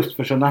 Men det är just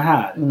för sådana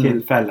här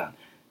tillfällen.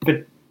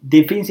 För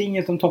det finns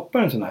inget som toppar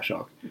en sån här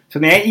sak. Så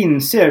när jag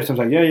inser, som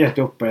sagt, jag har gett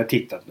upp och jag har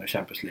tittat på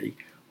Champions League.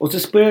 Och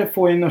så börjar jag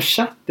få in någon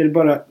chatt eller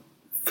bara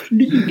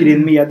flyger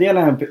in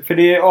meddelanden. För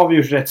det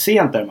avgörs rätt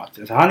sent där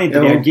matchen. Så han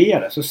inte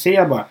reagerar. Så ser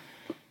jag bara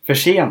för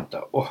sent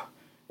då. Och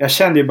jag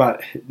kände ju bara,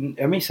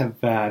 jag missar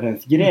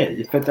världens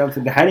grej. För att alltså,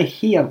 det här är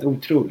helt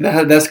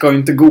otroligt. Det ska ju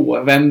inte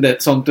gå. Vände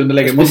ett sånt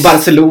underläge mot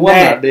Barcelona.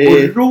 Nej,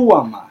 och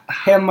Roma.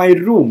 Hemma i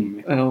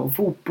Rom.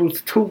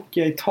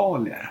 Fotbollstokiga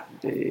Italien.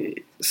 Det är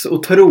så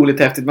otroligt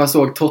häftigt. Man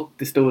såg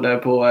Totti stod där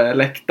på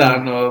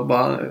läktaren och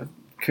bara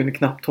kunde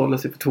knappt hålla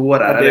sig för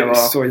tårar. Ja, det var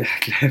så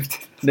jäkla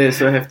häftigt. Det är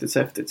så häftigt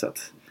så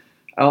att...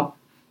 Ja.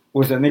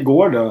 Och sen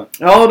igår då?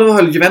 Ja, då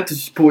höll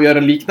Juventus på att göra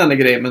en liknande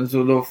grej. Men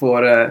så då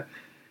får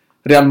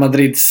Real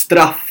Madrid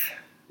straff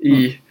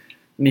i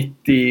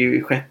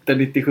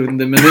 96-97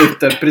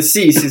 minuter.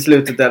 Precis i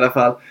slutet i alla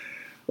fall.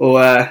 Och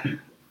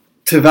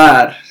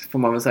tyvärr får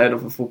man väl säga då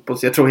för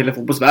jag tror hela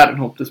fotbollsvärlden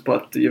hoppades på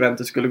att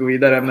Juventus skulle gå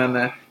vidare.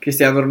 Men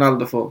Cristiano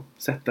Ronaldo får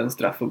sätta en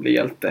straff och bli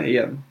hjälte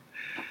igen.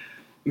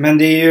 Men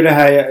det är ju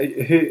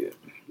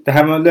det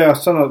här med att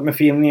lösa något med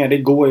filmningar, det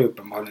går ju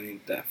uppenbarligen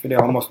inte. För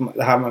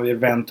det här man vill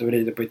vänta och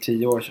vrida på i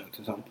 10 år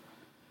sedan.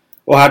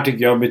 Och här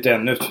tycker jag har blivit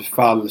ännu ett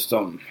fall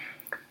som...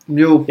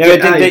 Jo,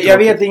 jag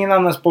vet ingen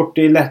annan sport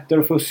det är lättare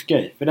att fuska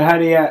i. För det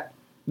här är...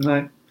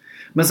 Nej.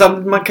 Men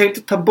samtidigt, man kan ju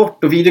inte ta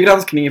bort och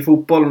videogranskning i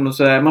fotbollen och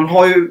sådär. Man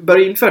har ju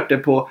börjat infört det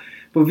på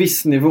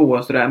viss nivå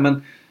och sådär.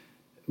 Men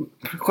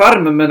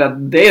charmen med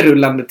det är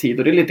rullande tid.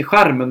 Och det är lite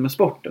charmen med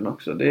sporten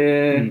också. Det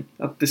är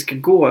att det ska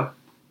gå...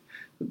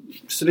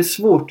 Så det är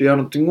svårt att göra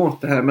någonting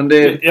åt det här. Men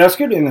jag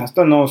skulle ju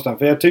nästan någonstans.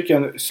 För jag tycker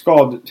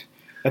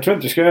jag tror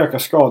inte det ska öka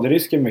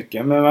skaderisken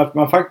mycket. Men att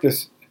man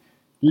faktiskt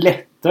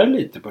lättar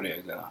lite på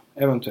reglerna.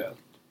 Eventuellt.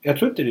 Jag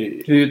tror inte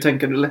det... Hur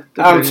tänker du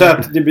lättar? Alltså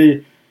att det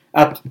blir...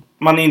 Att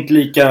man är inte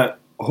lika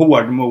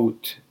hård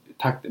mot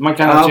Man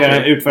kan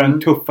utföra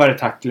en tuffare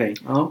tackling.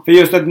 För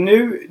just att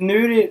nu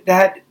är det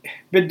här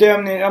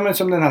bedömningen, men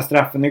som den här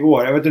straffen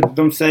igår. Jag vet inte,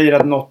 de säger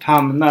att något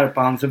hamnar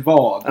på hans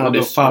vad och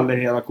då faller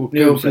hela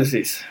korthuset. Jo,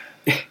 precis.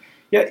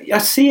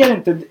 Jag ser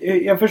inte,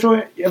 jag förstår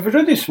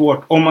att det är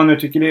svårt om man nu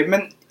tycker det,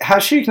 men här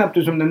ser det knappt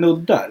ut som det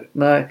nuddar.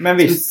 Nej, men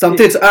visst,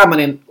 samtidigt så är man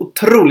i en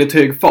otroligt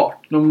hög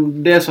fart.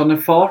 Det är sådana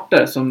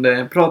farter som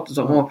det pratas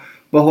om. Och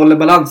bara håller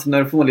balansen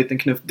när du får en liten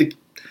knuff.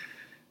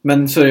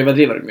 Men så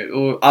överdriver de ju,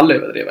 och alla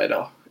överdriver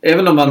idag.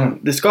 Även om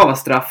det ska vara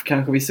straff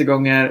kanske vissa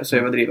gånger, så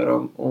överdriver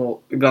de.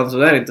 Och ibland så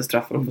är det inte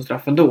straff och de får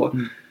straff ändå.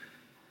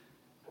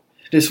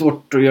 Det är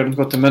svårt att göra något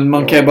gott, men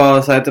man kan ju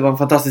bara säga att det var en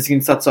fantastisk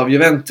insats av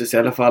Juventus i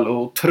alla fall.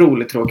 Och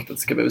otroligt tråkigt att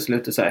det ska behöva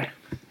sluta så här.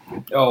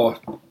 Ja.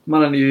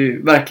 Man hade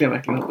ju verkligen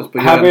hoppas på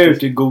Juventus. Här var jag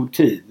ute i god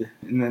tid.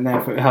 När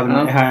jag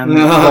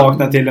hade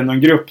vaknat till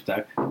någon grupp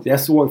där. Så jag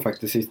såg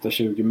faktiskt sista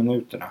 20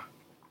 minuterna.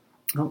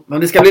 Ja,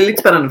 men det ska bli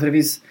lite spännande, för det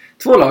finns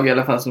 2 lag i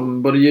alla fall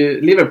som både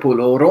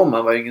Liverpool och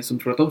Roma var ingen som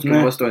trodde att de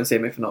skulle bara stå i en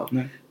semifinal.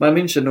 Men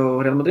München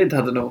och Real Madrid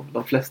hade nog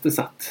de flesta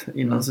satt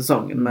innan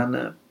säsongen. Men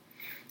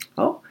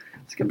ja,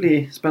 det ska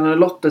bli spännande.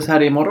 Lottes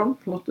här imorgon.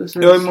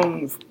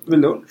 Imorgon vid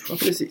lunch. Ja,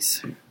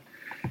 precis.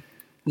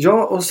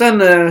 Ja, och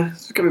sen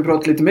ska vi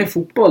prata lite mer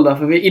fotboll där.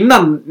 För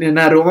innan den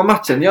här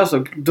Roma-matchen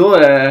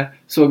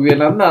såg vi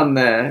en annan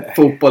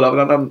fotboll av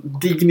en annan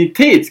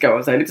dignitet, ska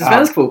man säga. Lite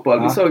svensk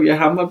fotboll. Vi såg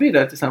Hammarby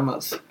där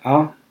tillsammans.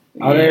 Ja,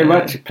 det har ju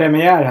varit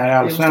premiär här i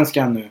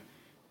Allsvenskan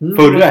nu.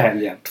 Förra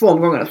helgen. 2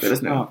 omgångar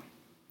spelas nu. Ja.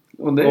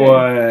 Och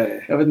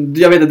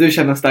jag vet att du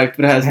känner starkt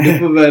för det här, så du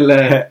får väl...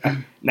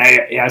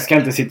 Nej, jag ska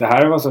inte sitta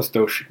här och vara så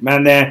störst.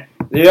 Men det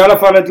är i alla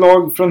fall ett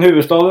lag från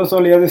huvudstaden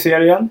som leder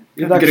serien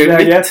i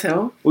dagsläget.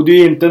 Och det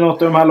är inte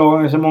något av de här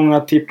lagen som många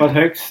har tippat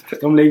högst.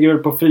 De ligger väl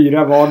på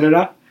 4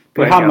 vardera.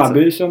 Det är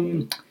Hammarby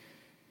som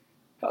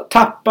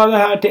tappade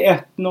här till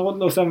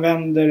 1-0 och sen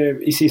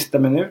vänder i sista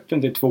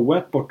minuten till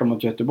 2-1 borta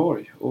mot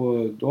Göteborg.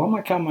 Och då har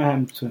man kammat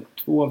hem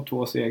 2 av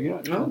 2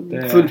 segrar.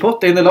 Ja, full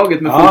pott i det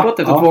laget med full pott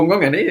efter 2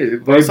 omgångar. Det är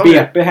ju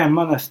BP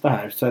hemma nästa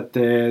här. Så att,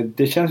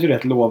 det känns ju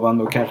rätt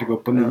lovande att kanske gå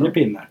upp på 9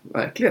 pinnar.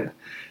 Verkligen.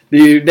 Det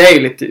är ju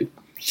lite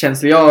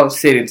känsligt. Jag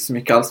ser inte så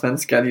mycket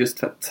allsvenskan just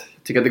för att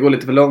jag tycker att det går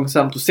lite för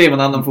långsamt. Och ser man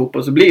annan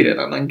fotboll så blir det en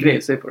annan grej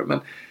att se på det.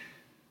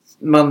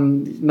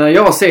 Men när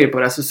jag ser på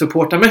det så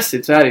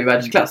supportarmässigt så är det ju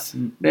världsklass.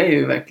 Det är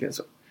ju verkligen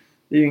så.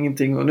 Det är ju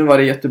ingenting. Och nu var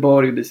det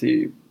Göteborg, det ser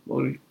ju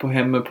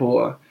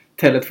på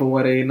Tele2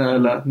 Arena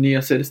eller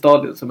Nya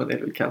Söderstadion som en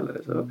del vill kalla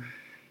det. Så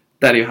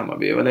där är ju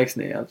Hammarby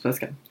överlägset i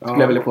Allsvenskan. Skulle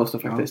jag vilja påstå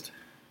faktiskt.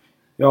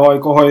 Ja,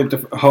 AIK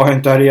har ju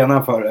inte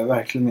arena för det,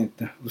 verkligen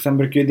inte. Och sen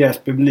brukar ju deras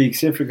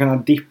publiksiffror kunna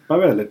dippa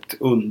väldigt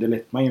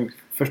underligt. Man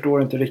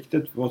förstår inte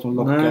riktigt vad som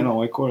lockar en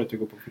AIK att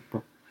gå på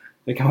fotboll.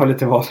 Det kan vara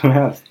lite vad som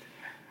helst.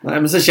 Nej,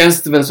 men så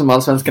känns det väl som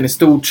Allsvenskan i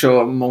stort,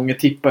 så många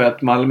tippar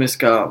att Malmö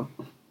ska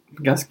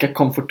ganska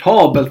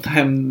komfortabelt ta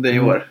hem det i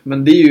år.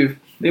 Men det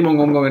är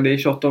många omgångar, det är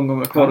 28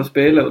 omgångar kvar att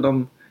spela och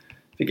de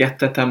fick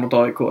 1-1 hem mot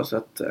AIK. Så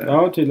att,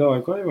 ja, tydligen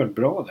AIK har ju varit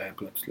bra där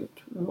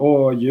plötsligt.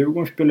 Och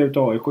Djurgården spelar ut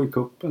AIK i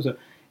kuppen. Så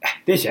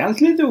det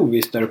känns lite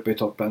ovisst där uppe i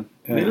toppen.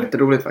 Det är lite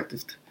roligt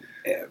faktiskt.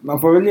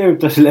 Man får väl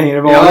njuta så länge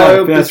det var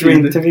där, för jag tror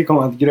inte vi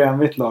kommer ett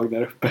grönvitt lag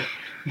där uppe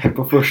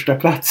på första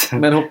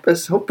platsen. Men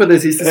hoppas det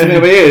sista som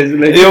jag var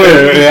i. Jo,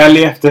 jag har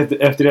levt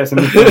efter det sedan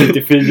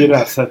 1994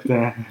 så att...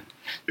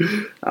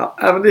 Ja,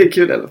 men det är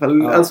kul i alla fall.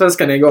 Ja.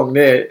 Allsvenskan är igång.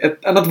 Det är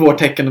ett annat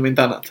vårtecken om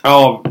inte annat.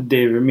 Ja, det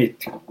är ju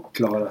mitt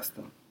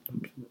klaraste.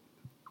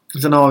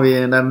 Sen har vi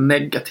den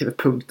negativa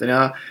punkten.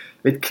 Jag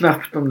vet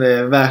knappt om det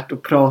är värt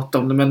att prata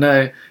om det, men det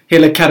är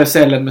hela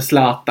karusellen med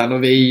Zlatan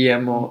och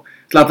VM. Och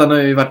Zlatan har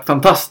ju varit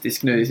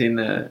fantastisk nu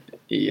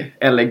i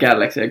LA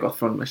Galaxy. Jag har gått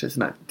från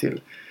Manchester United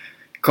till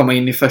komma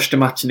in i första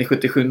matchen i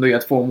 77 och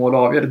göra 2 mål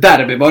och avgöra.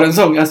 Derby var en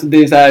sång. Alltså det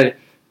är så här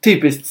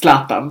typiskt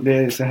Zlatan. Det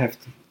är så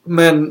häftigt.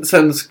 Men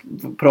sen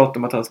pratar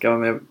om att han ska vara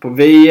med på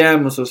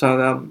VM och så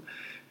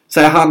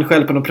säger han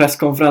själv på någon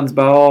presskonferens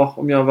bara,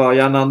 om jag var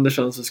Jan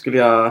Andersson så skulle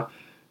jag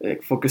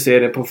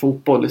fokusera på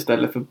fotboll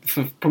istället för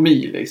på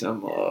mig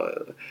liksom.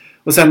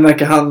 Och sen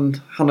verkar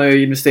han har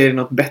ju investerat i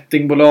något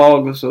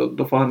bettingbolag och så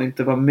då får han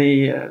inte vara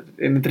med.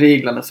 Enligt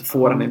reglerna så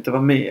får han inte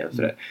vara med och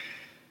sådär.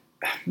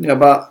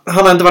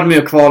 Han har inte varit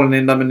med och kvala en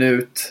enda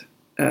minut.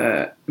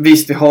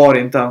 Visst, vi har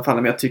inte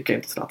anfallen, men jag tycker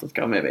inte att han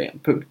ska vara med i VM.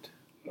 Punkt.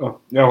 Ja,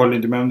 jag håller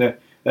inte med om det.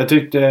 Jag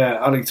tyckte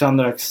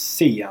Alexander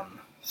Axén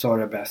sa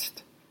det bäst.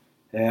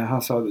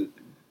 Han sa,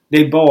 det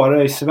är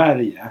bara i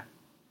Sverige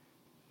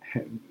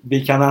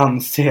vi kan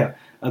anse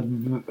att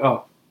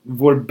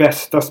vår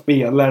bästa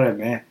spelare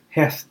med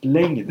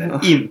hästlängder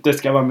inte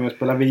ska vara med och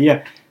spela VM.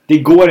 Det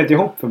går inte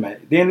ihop för mig.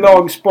 Det är en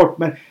lagsport,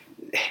 men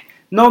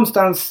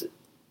någonstans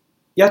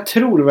jag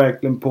tror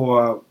verkligen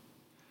på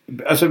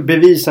Alltså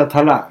bevisa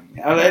talang.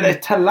 Eller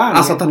talang.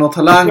 Alltså att han har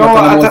talang och att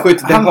han är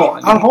målskytt.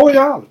 Han har ju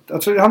allt.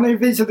 Alltså, han har ju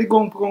visat det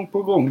gång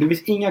på gång. Det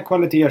finns inga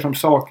kvaliteter som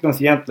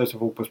saknas egentligen som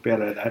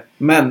fotbollsspelare där.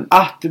 Men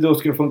att det då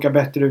skulle funka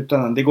bättre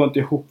utan han, det går inte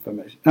ihop för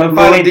mig. Men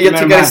jag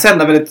tycker det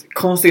sänder väldigt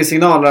konstiga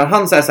signaler.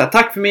 Han säger så här: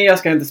 tack för mig, jag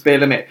ska inte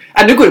spela med.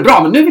 Nu går det bra,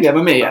 men nu vill jag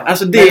vara med igen.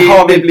 Alltså det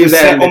blir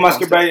väldigt om man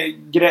ska börja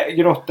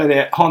grotta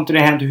det, har inte det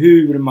hänt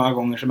hur många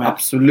gånger som helst?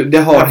 Absolut, det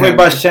har jag får ju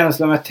bara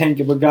känslan när jag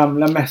tänker på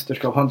gamla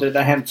mästerskap. Har inte det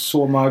där hänt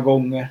så många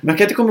gånger? Man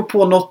kan inte komma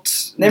på något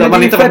där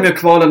man inte varit med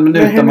kvar en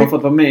minut där man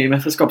fått vara med i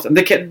mästerskapet.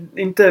 Det kan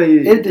inte...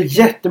 Är det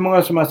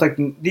jättemånga som har sagt...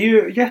 Det är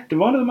ju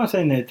jättevanligt att man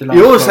säger nej till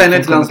landslaget. Jo, säger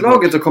nej till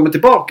landslaget och kommer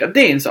tillbaka. Det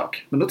är en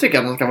sak. Men då tycker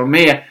jag att man ska vara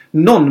med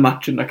någon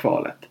match under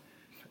kvalet.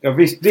 Ja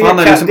visst. Han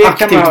har liksom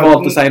aktivt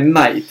valt att säga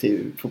nej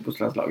till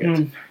fotbollslandslaget.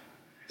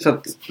 Så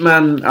att,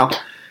 men ja...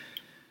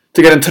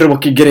 Tycker det är en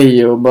tråkig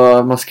grej och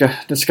bara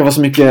det ska vara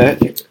så mycket...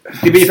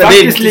 Det blir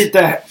faktiskt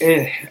lite...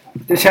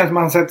 det känns som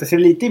man sätter sig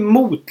lite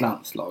emot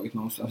landslaget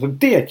någonstans. Och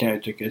det kan jag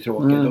ju tycka är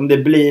tråkigt. Om det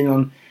blir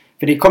någon...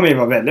 För det kommer ju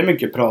vara väldigt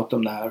mycket prat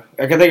om det här.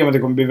 Jag kan tänka mig att det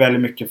kommer bli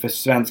väldigt mycket för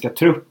svenska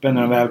truppen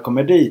när de väl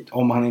kommer dit.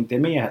 Om han inte är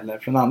med heller.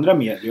 Från andra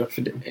medier.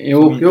 För det,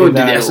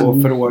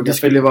 det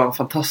skulle ju vara en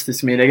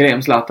fantastisk mediegrej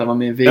om Zlatan var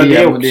med i VM.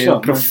 Ja, och det är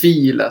en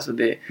profil. Alltså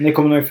det... Ni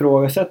kommer nog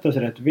ifrågasätta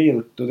sig rätt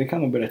vilt. Och det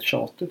kan nog bli rätt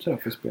tjatigt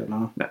för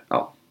spelarna.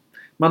 Ja.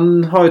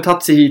 Man har ju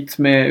tagit sig hit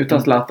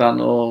utan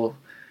Zlatan och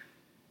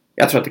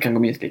jag tror att det kan gå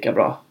minst lika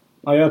bra.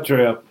 Ja, jag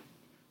tror att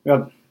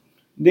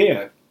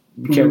det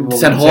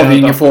sen har vi ju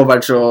ingen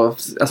forward så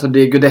alltså det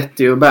är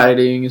Gudetti och Berg,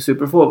 det är ju ingen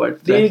superforward.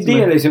 Det är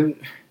det liksom.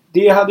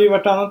 Det hade ju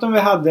varit annat om vi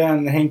hade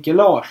en Henke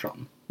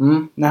Larsson.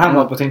 När han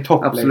var på sin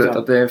topp. Absolut,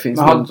 liksom. Att det finns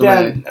någon som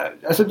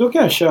alltså då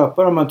kan jag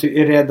köpa om man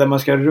är rädd att man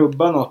ska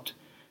rubba något.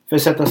 För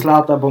att sätta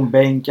Zlatan på en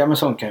bänk, men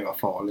sånt kan ju vara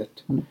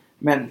farligt.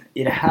 Men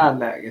i det här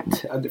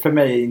läget, för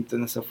mig är det inte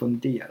ens att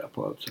fundera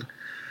på. Alltså.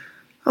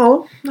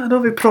 Ja, då har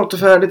vi pratat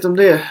färdigt om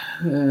det.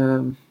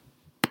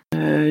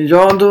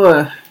 Ja, då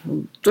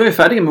är vi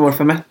färdiga med vår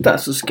förmätta.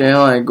 Så ska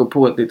jag gå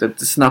på ett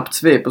litet snabbt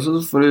svep. Och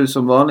så får du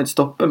som vanligt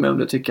stoppa mig om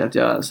du tycker att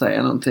jag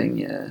säger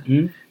någonting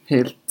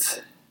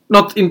helt...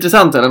 Något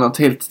intressant eller något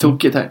helt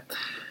tokigt här.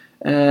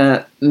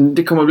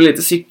 Det kommer att bli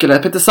lite cykel här.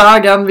 Peter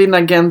Sagan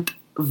vinner Gent...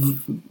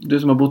 Du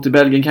som har bott i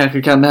Belgien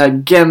kanske kan det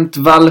här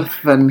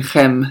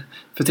Gent-Walfenhem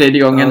för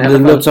tredje gången. Ja, det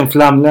låter som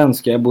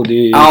flamländska. Jag bodde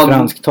i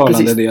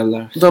fransktalande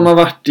delar. De har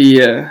varit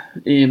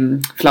i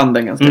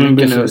Flandern ganska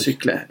mycket nu och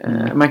cykla.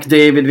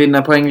 McDavid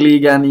vinner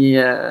poängligan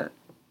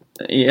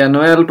i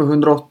NHL på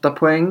 108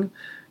 poäng.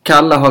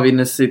 Kalla har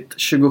vunnit sitt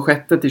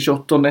 26 till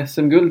 28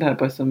 SM-guld här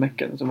på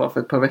SM-veckan som var för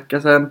ett par veckor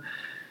sedan.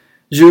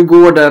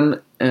 Djurgården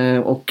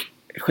och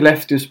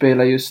Skellefteå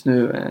spelar just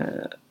nu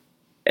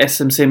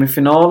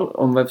SM-semifinal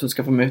om vem som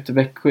ska få möta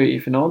Växjö i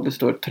final. Det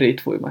står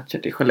 3-2 i matcher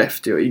till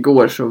Skellefteå.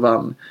 Igår så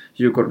vann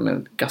Djurgården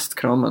med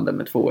gastkramande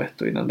med 2-1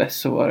 och innan dess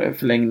så var det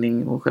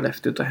förlängning och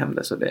Skellefteå tog hem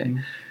det. Så det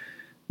är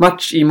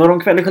match imorgon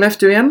kväll i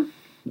Skellefteå igen.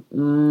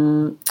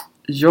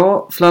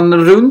 Ja,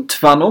 Flandern runt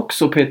vann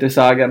också Peter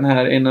Sagan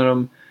här. En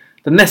av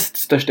den näst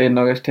största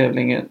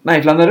endagstävlingen.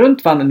 Nej, Flandern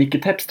runt vann Nicky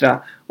Terpstra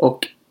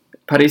och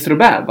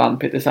Paris-Roubaix vann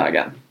Peter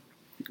Sagan.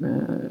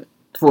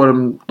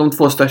 De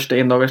två största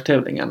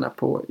endagstävlingarna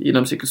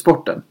inom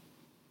cykelsporten.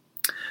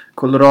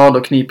 Colorado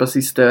kniper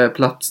sista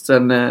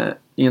platsen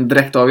i en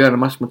direkt avgörande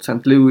match mot St.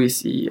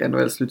 Louis i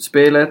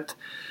NHL-slutspelet.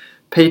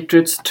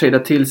 Patriots tradar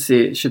till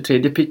sig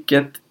 23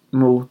 picket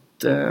mot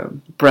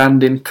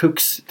Brandon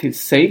Cooks till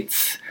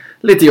Saints.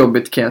 Lite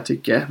jobbigt kan jag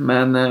tycka,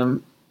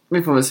 men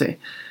vi får väl se.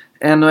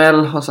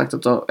 NFL har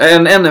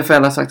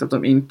sagt att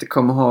de inte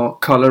kommer ha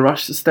Color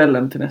Rush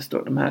ställen till nästa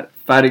år. De här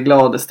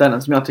färgglada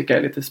ställen som jag tycker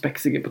är lite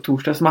spexiga på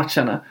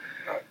torsdagsmatcherna.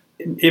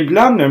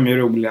 Ibland är de ju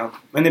roliga.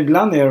 Men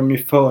ibland är de ju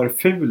för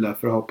fula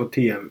för att ha på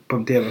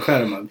en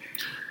tv-skärm.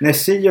 När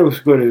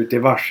Sios går ut i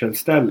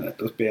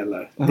varselstället och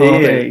spelar. Det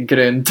är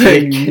grönt.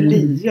 Det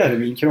kliar i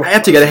min kropp.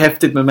 Jag tycker det är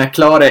häftigt med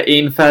klara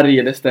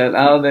infärgade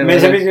ställen. Ja, men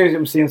sen finns det ju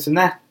som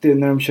Cincinnati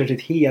när de kör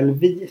sitt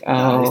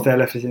helvita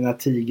istället för sina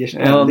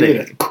tigerställ. Ja, det är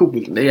rätt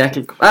coolt. Det är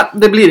jäkligt coolt.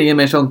 Det blir ingen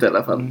mer sånt i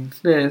alla fall.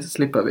 Det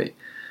slipper vi.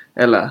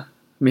 Eller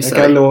missar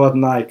jag kan lova att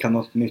Nike har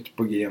något nytt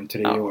på G om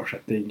 3 år så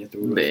det är inget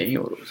oroligt. Det är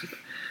inget oroligt.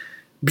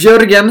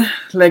 Björgen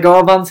lägger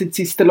av vann sitt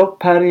sista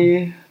lopp här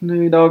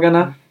nu i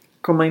dagarna.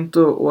 Kommer inte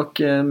att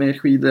åka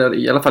med skidor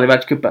i alla fall i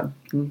världscupen.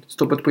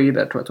 Stoppet på där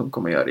tror jag att hon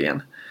kommer göra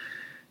igen.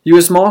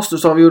 US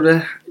Masters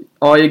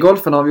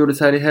AI-golfen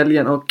avgjordes här i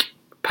helgen och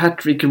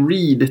Patrick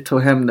Reed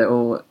tog hem det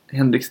och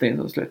Henrik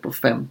Stenson slut på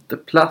 5:e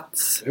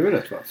plats. Det var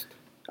rätt fast.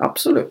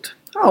 Absolut.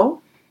 Ja,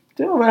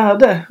 det var vad jag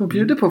hade att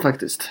bjuda på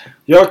faktiskt.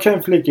 Jag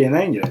kan flika in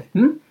en grej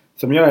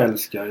som jag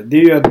älskar. Det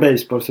är ju att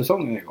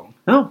baseballsäsongen är igång.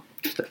 Ja,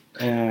 just det.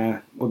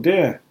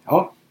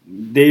 Och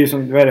det är ju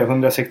som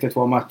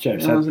 162 matcher.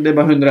 Så det är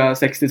bara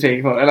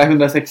 163 kvar. Eller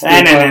 160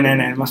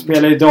 Nej. Man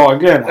spelar ju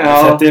dagligen. Så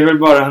att det är väl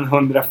bara en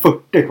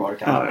 140 kvar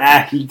kanske.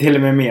 Nej, till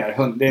och med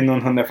mer. Det är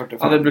någon 145.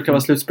 Ja, det brukar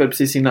vara slutspel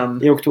precis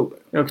innan. I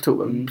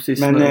oktober.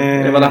 Precis. Men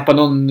det var lappa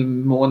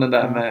någon månad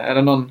där med.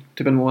 Eller någon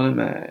typ en månad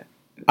med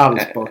all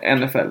sport.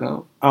 NFL,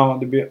 ja. Ja,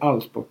 det blir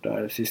all sport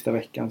där sista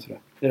veckan. Så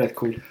det är rätt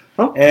coolt.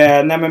 Ja.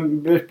 Nej,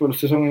 men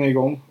baseballsäsongen är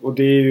igång. Och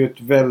det är ju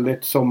ett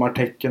väldigt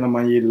sommartecken om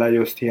man gillar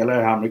just hela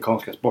det här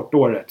amerikanska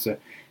sportåret. Så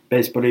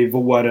baseball är i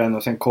våren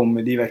och sen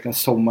kommer det verkligen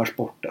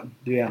sommarsporten.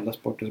 Det är ju enda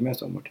sporten som är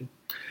sommartid.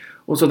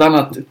 Och så ett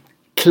annat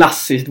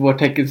klassiskt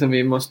vårtecken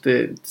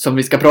som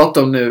vi ska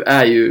prata om nu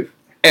är ju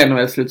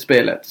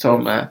NHL-slutspelet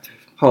som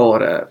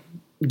har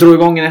drog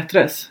igång en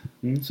ettress.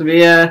 Så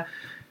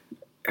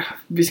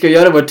vi ska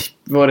göra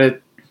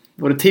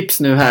våra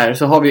tips nu här,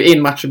 så har vi ju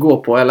en match att gå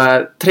på,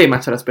 eller 3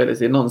 matcher att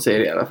spelas i någon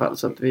serie i alla fall,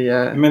 så att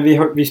men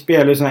vi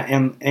spelar ju sån här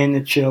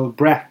NHL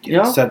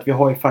bracket, så att vi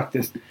har ju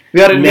faktiskt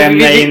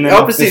lämnat in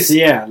en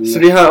officiell. Så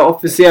vi har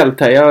officiellt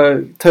här,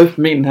 jag tar upp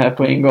min här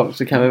på en gång,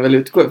 så kan vi väl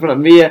utgå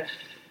ifrån att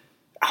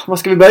vad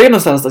ska vi börja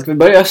någonstans då? Ska vi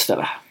börja öst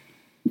eller?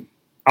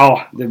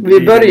 Ja,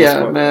 vi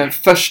börjar med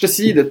första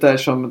sidet där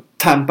som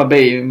Tampa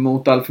Bay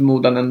mot all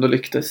förmodan ändå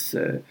lycktes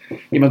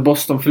i och med att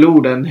Boston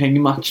förlorade en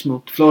hängmatch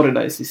mot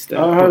Florida i sista.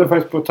 Ja, jag höll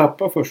faktiskt på att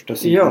tappa första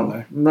sidan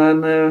där.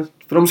 Men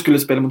för de skulle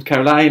spela mot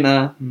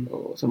Carolina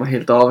som var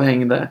helt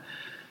avhängda.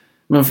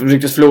 Men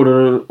lyckades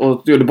förlora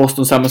och gjorde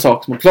Boston samma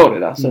sak mot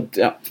Florida. Så att,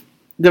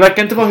 det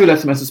verkar inte vara hur lätt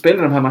som helst att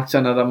spela de här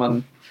matcherna där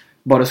man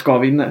bara ska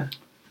vinna.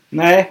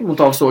 Nej, mot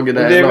avsåg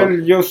det är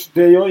väl just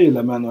det jag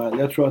gillar med NHL.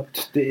 Jag tror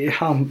att det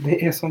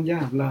är sån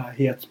jävla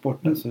het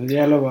sport. Alltså. Det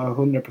gäller att vara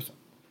 100%.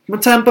 Men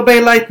Tampa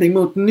Bay Lightning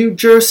mot New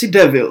Jersey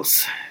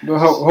Devils. Då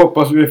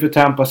hoppas vi för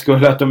Tampa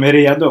skull att de är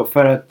redo.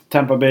 För att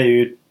Tampa Bay är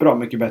ju ett bra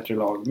mycket bättre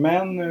lag.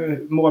 Men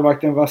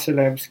målvakten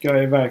Vasilevski har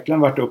ju verkligen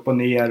varit upp och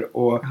ner.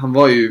 Och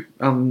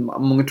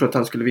många tror att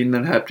han skulle vinna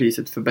det här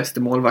priset för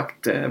bästa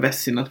målvakt,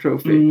 Vessina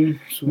Trophy.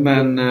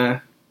 Men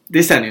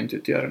det ser ju inte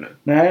ut att göra nu.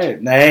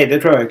 Nej, det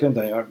tror jag verkligen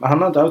inte han gör. Men han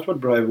har inte alls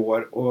varit bra i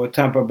vår. Och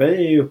Tampa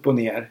Bay är ju upp och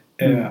ner.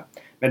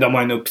 Men de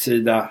har en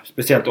uppsida,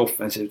 speciellt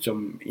offensivt,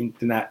 som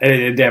inte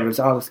Devils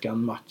alls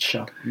kan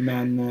matcha.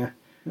 Men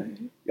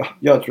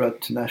jag tror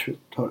att Nashville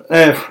tar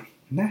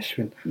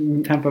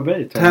Tampa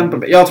Bay tar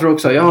Bay. Jag tror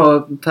också. Jag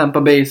har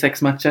Tampa Bay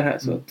 6 matcher här.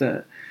 Så att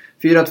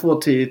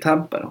 4-2 till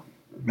Tampa då.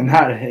 Men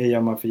här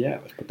hejar man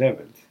förgäves på Devils.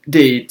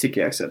 Det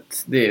tycker jag också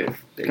att det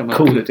kan man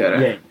absolut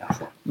göra. Gäng,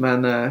 alltså.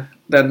 Men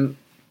den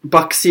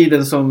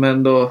backsidan som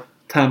ändå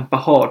Tampa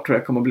har tror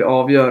jag kommer att bli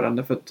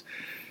avgörande, för att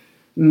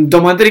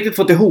de har inte riktigt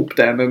fått ihop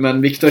det,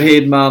 men Victor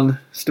Hedman,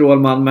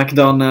 Strålman,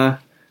 McDonough,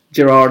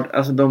 Gerard,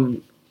 alltså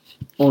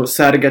och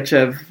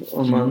Sergachev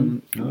och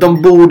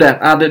de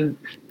borde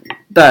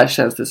där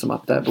känns det som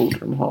att där borde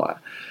de ha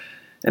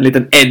en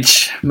liten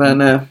edge,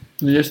 men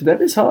just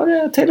Devils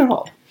har Taylor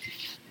Hall.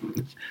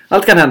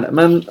 Allt kan hända,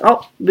 men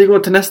vi går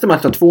till nästa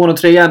match då, 2 och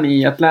 3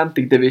 i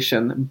Atlantic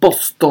Division,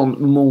 Boston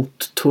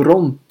mot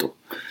Toronto.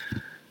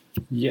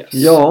 Yes.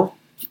 Ja,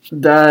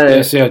 där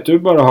jag ser att du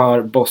bara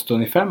har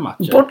Boston i 5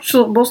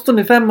 matcher. Boston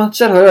i 5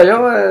 matcher har jag.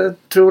 Jag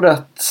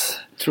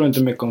tror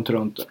inte mycket om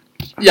Toronto.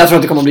 Jag tror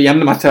att det kommer att bli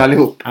jämna matcher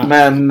allihop.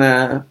 Men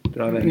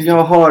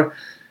jag har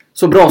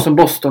så bra som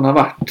Boston har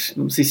varit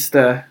de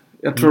sista.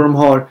 Jag tror de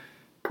har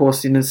på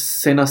sina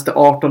senaste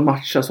 18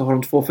 matcher så har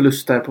de 2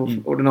 förluster på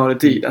ordinarie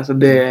tid. Alltså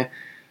det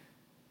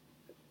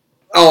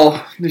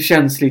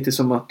känns lite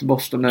som att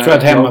Boston är... Jag tror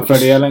att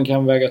hemmafördelen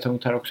kan väga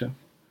tungt här också.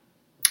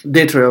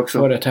 Det tror jag också.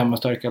 För ett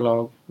hemmastarka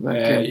lag.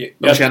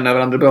 De känner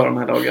varandra bra de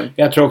här dagen.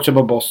 Jag tror också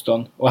på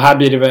Boston. Och här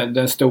blir det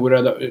den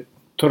stora...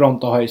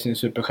 Toronto har ju sin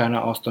superstjärna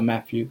Auston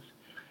Matthews.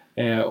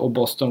 Och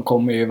Boston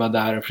kommer ju vara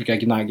där och försöka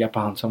gnagga på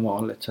han som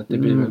vanligt. Så att det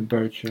blir väl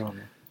Bergeron.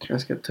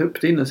 Jag ska ta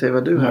upp din och se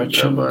vad du har.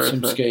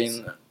 Som ska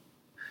in.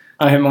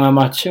 Hur många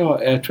matcher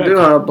jag tror du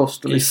har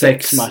Boston i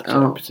 6 matcher.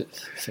 Ja.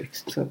 Precis.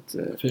 6. Så att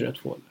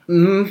 4-2.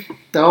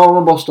 Ja,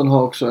 men Boston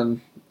har också en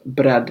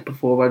bredd på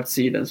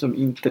forwardsidan som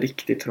inte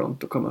riktigt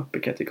Toronto kommer upp i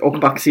kategori. Och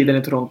backsidan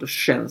i Toronto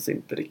känns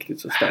inte riktigt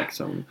så stark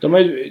som...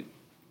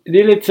 Det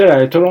är lite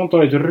sådär, Toronto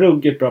har ett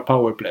ruggigt bra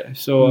powerplay.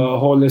 Så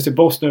håller sig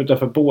Boston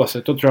utanför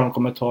båset, då tror jag de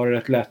kommer ta det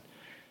rätt lätt.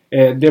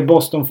 Det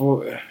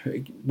Boston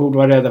borde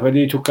vara rädda för, det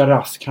är ju Tuukka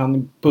Rask.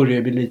 Han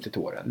börjar bli lite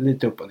tåren,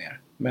 lite upp och ner.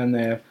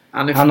 Men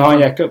han har en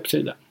jäkla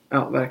uppsida.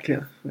 Ja,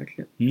 verkligen.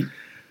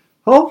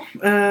 Ja,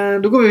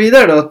 då går vi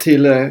vidare då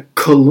till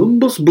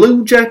Columbus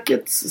Blue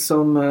Jackets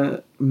som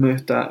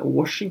möter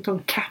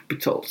Washington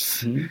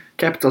Capitals.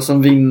 Capitals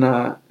som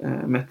vinner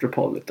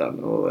Metropolitan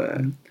och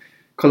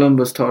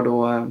Columbus tar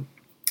då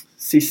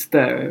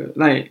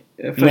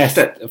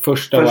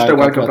första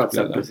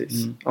wildcard-platsen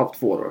precis. Av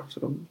 2 då, så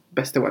de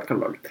bästa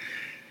wildcard-laget.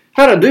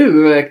 Här har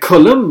du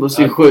Columbus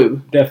i 7.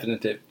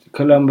 Definitivt.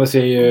 Columbus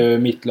är ju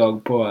mitt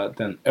lag på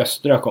den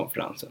östra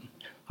konferensen.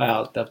 Har jag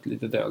alltid haft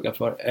lite öga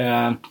för.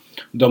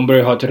 De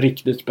börjar ha ett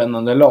riktigt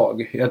spännande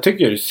lag. Jag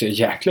tycker det ser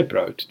jäkligt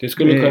bra ut. Det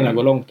skulle kunna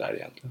gå långt där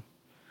egentligen.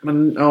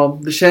 Men ja,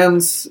 det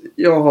känns...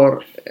 Jag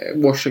har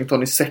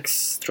Washington i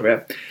 6 tror jag.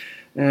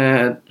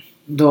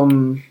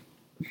 De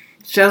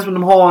känns som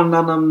de har en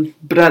annan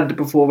bredd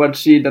på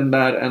forwardsidan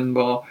där än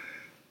vad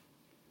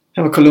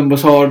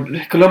Columbus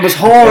har. Columbus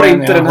har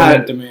inte den här...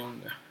 Jag inte med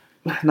om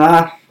det.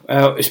 Nej.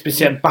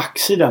 Speciellt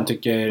backsidan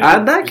tycker jag. Ja,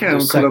 där kan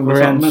Columbus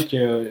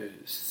ha.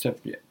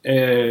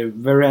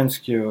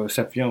 Werenski och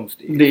Seth Jones.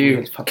 Det är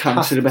ju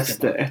kanske det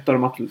bästa, ett av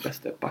de absolut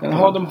bästa backarna.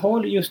 Ja, de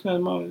har just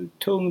nu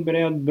tung,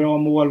 bredd, bra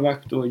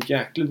målvakt och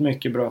jäkligt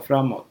mycket bra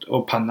framåt.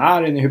 Och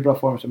Panarin är hur bra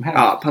form som helst.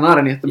 Ja,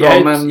 Panarin är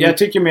jättebra. Jag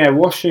tycker mer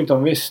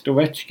Washington, visst, och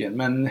Ovechkin,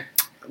 men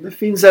det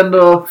finns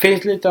ändå...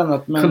 finns lite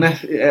annat, men...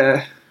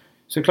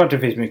 Såklart det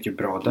finns mycket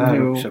bra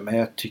där också, men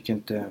jag tycker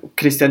inte...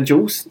 Christian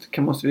Jost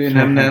måste vi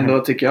nämna ändå,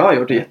 tycker jag har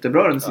gjort det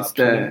jättebra den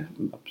sista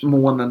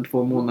månaden,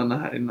 2 månaderna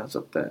här inne. Så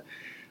att,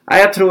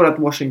 jag tror att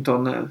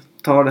Washington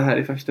tar det här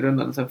i första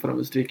rundan, sen får de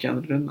väl stryka i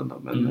andra rundan då.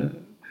 Men,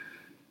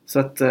 så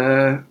att,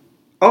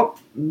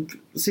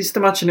 sista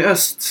matchen i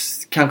öst,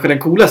 kanske den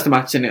coolaste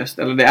matchen i öst,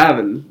 eller det är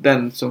väl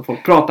den som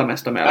folk pratar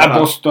mest om.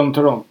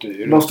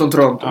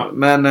 Boston-Toronto. Ja,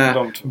 men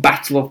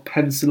Battle of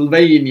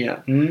Pennsylvania.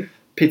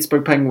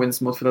 Pittsburgh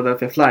Penguins mot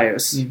Philadelphia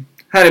Flyers.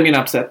 Här är min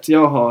upset.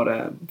 Jag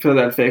har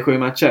Philadelphia i 7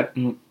 matcher.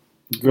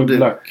 Good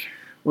luck.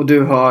 Och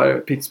du har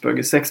Pittsburgh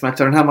i 6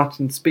 matcher. Den här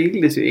matchen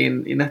spelades ju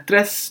in i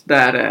netrest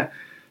där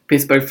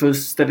Pittsburgh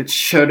fullständigt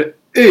körde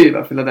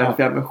över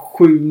Philadelphia med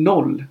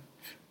 7-0.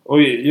 Och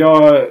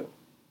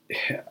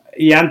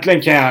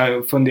egentligen kan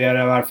jag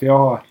fundera varför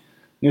jag...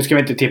 Nu ska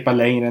vi inte tippa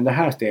längre än det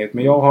här steget,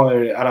 men jag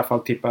har i alla fall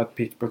tippat att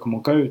Pittsburgh kommer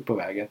åka ut på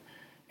vägen.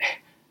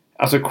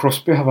 Alltså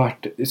Crosby har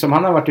varit, som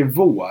han har varit i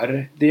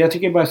vår, det jag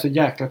tycker bara är så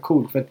jäkla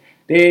coolt, för att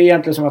det är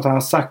egentligen som att han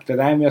har sagt att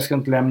nej, men jag ska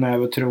inte lämna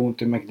över tron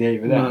till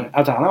McDavid.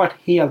 Att han har varit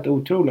helt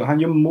otrolig. Han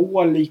gör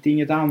mål lite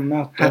inget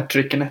annat.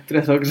 Hattricken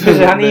rätt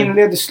också. Han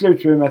inleder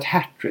slutspelet med ett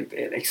hattrick.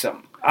 Det är liksom,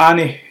 han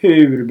är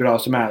hur bra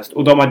som helst.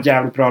 Och de har ett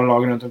jävligt bra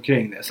lag runt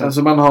omkring det. Så.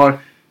 Alltså man har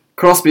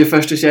Crosby i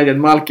första kedjan,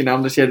 Malkin i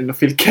andra kedjan och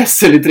Phil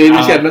Kessel i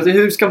tredje kedjan.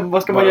 Alltså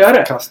vad ska man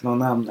göra? Kasta någon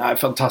namn. Nej,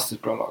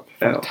 fantastiskt bra lag.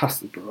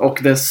 Fantastiskt bra lag. Och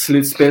den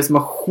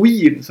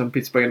slutspelsmaskin som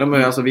Pittsburgh, de har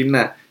ju alltså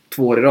vunnit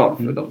 2 år i rad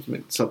för de som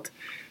inte. Så att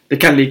det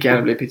kan lika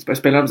gärna bli Pittsburgh.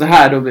 Spelar de så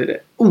här, då blir det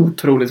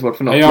otroligt svårt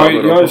för något lag.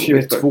 Jag har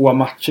ju 2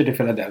 matcher till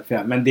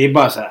Philadelphia, men det är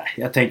bara så här.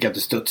 Jag tänker att det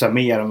studsar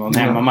mer om någon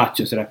hemmamatch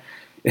och sådär.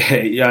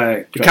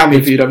 Kan vi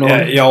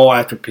 4-0? Ja,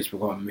 jag tror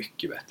Pittsburgh var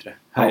mycket bättre.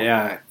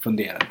 Jag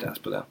funderar inte ens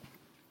på det.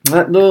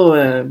 Då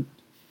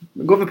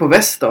går vi på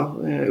väst då.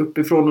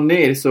 Uppifrån och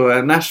ner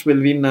så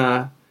Nashville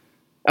vinner...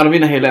 Ja, de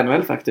vinner hela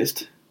NHL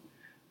faktiskt.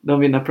 De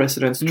vinner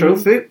President's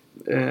Trophy.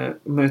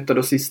 Möter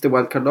då sista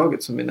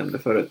wildcard-laget som vi nämnde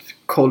förut.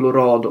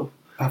 Colorado.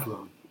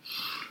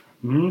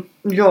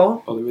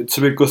 Ja. Det är inte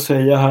så mycket att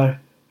säga här.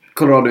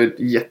 Colorado är ett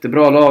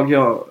jättebra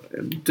lag.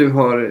 Du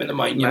har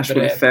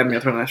Nashville 5,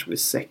 jag tror Nashville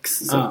 6.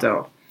 Så att,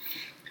 ja.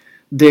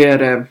 Det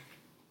är...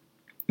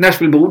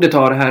 Nashville borde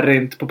ta det här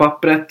rent på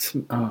pappret.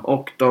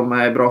 Och de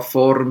är i bra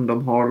form.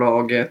 De har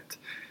laget.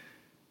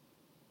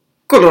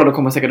 Colorado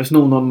kommer säkert att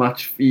sno någon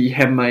match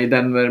hemma i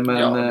Denver. Men,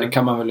 ja, det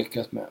kan man väl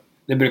lyckas med.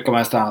 Det brukar man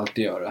nästan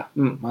alltid göra.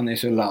 Man är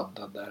så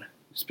laddad där.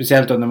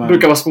 Speciellt när man... Det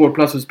brukar vara svår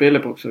plats att spela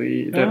på också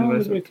i Denver.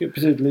 Ja, det brukar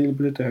precis. Ligger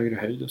på lite högre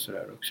höjd och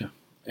sådär också.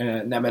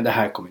 Nej, men det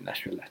här kommer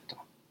Nashville lätt då.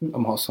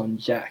 De har sån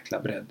jäkla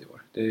bredd i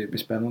år. Det blir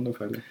spännande att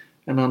följa.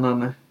 En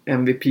annan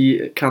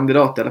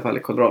MVP-kandidat i alla fall i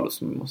Colorado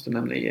som vi måste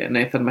nämna är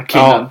Nathan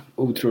McKinnon. Ja,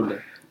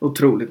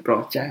 otroligt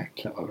bra.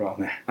 Jäklar vad bra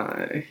han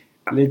är.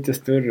 Lite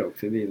större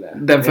också.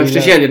 Den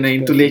första kedjan är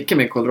inte att leka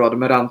med Colorado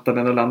med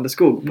Rantanen och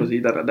Landeskog på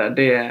sidan där.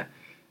 Det är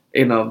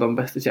en av de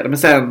bästa kedjorna. Men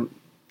sen,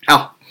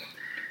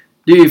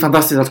 det är ju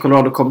fantastiskt att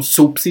Colorado kom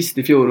sist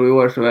i fjol och i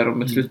år så är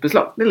de ett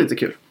slutspelslag. Det är lite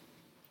kul.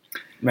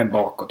 Men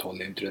bakåt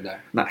håller inte det där.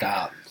 Nej.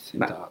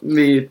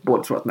 Vi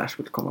båda tror att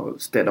Nashville kommer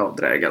att städa av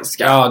det där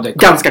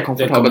ganska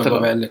komfortabelt. Det kommer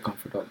vara väldigt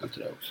komfortabelt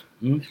det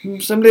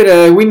också. Sen blir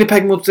det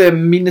Winnipeg mot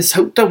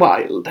Minnesota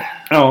Wild.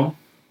 Ja,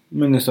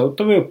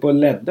 Minnesota var uppe och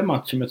ledde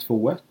matchen med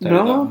 2-1.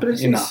 Ja,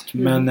 precis. I natt.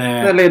 Men,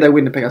 där leder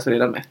Winnipeg alltså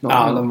redan med 1-0.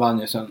 Ja, de vann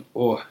ju sen.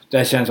 Och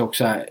det känns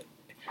också här.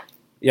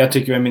 Jag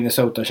tycker att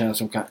Minnesota känns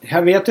som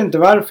jag vet inte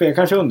varför. Jag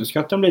kanske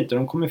underskattar dem lite.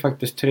 De kommer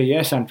faktiskt 3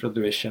 i Central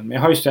Division. Men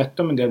jag har ju sett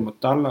dem en del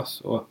mot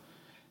Dallas. Och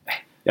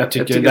jag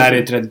tycker det där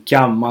är ett rätt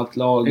gammalt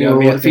lag.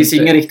 Det finns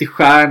ingen riktig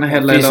stjärna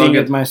heller. Det finns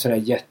inget man är sådär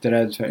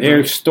jätterädd för.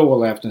 Eric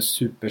Stahl har haft en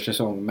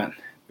supersäsong. Men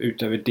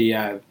utöver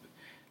det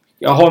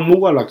jag har en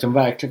målvakt som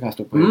verkligen kan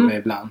stå på huvudet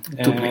ibland.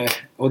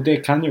 Och det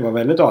kan ju vara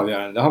väldigt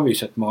avgörande. Det har vi ju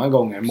sett många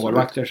gånger.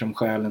 Målvakter som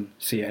stjäl en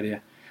serie.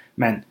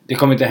 Men det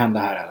kommer inte hända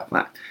här i alla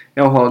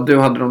fall. Du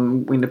hade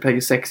dem Winnipeg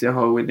i 6, jag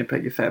har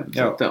Winnipeg i 5.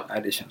 Ja,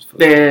 det känns för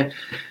det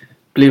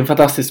blir en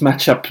fantastisk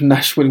matchup.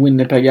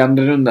 Nashville-Winnipeg i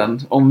andra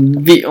rundan.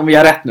 Om vi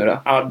har rätt nu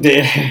då. Ja,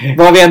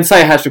 vad vi än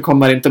säger här så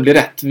kommer det inte att bli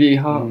rätt.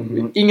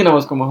 Ingen av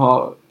oss kommer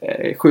ha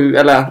 7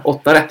 eller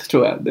 8 rätt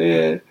tror jag.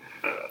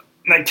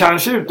 Nej,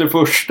 kanske inte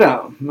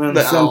första. Men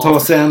sen ta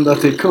sig ända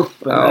till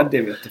kuppen. Ja.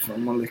 Det vet jag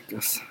om man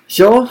lyckas.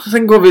 Ja,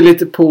 sen går vi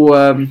lite på...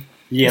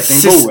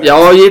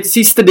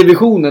 sista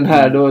divisionen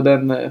här då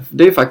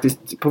det är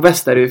faktiskt på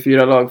väst är det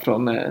 4 lag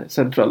från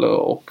Central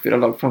och 4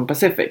 lag från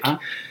Pacific.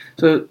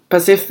 Så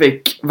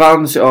Pacific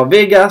vanns av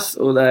Vegas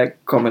och där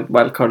kommer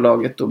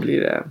wildcard-laget då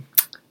blir det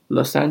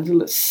Los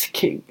Angeles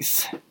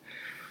Kings.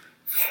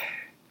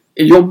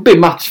 Jobbig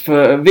match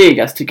för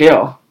Vegas tycker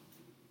jag.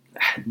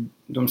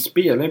 De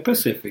spelar i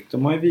Pacific.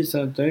 De har ju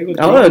visat att det har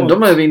gått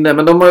de har ju vunnit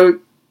men de har ju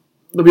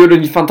De gjorde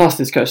en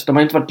fantastisk höst. De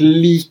har inte varit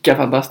lika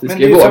fantastiska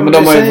men i år.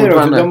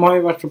 Men de har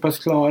ju varit så pass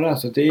klara.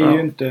 Så det är ju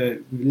inte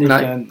lika...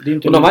 Det är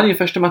inte och de vann ju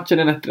första matchen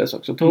i Nettles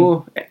också.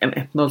 Tog en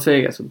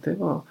 1-0-seger. Så det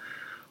var...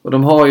 Och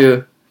de har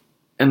ju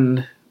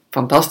en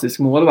fantastisk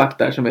målvakt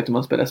där som vet hur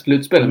man spelar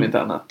slutspel om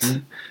inte annat.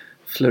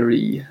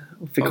 Fleury.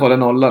 Och fick hålla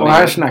nollan. Och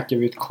här snackar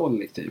vi ett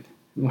kollektiv.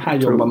 Här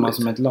jobbar man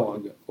som ett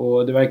lag.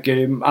 Och det verkar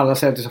ju... Alla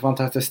säger att det är så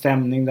fantastisk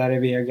stämning där i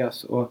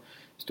Vegas. Och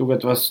stod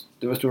att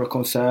det var stora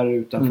konserter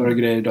utanför och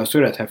grejer. Det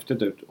såg rätt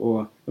häftigt ut.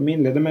 Och de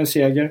inledde med en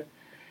seger.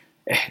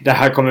 Det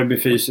här kommer att bli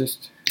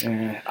fysiskt.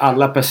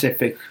 Alla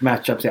Pacific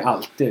matchups är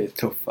alltid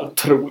tuffa.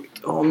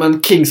 Otroligt. Ja,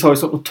 men Kings har ju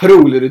så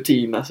otrolig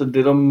rutin. Alltså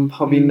de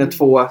har vunnit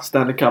 2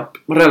 Stanley Cup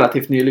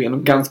relativt nyligen.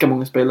 Och ganska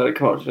många spelare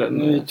kvar.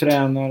 Ny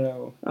tränare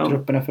och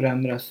trupperna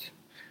förändras.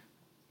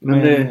 Men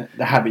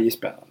det här blir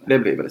spännande. Det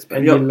blir väldigt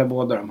spännande. Jag gillar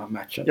båda de här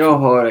matcherna. Jag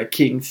har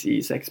Kings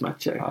i 6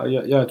 matcher. Ja,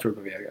 jag tror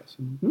på Vegas.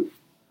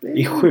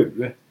 I 7.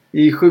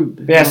 I 7.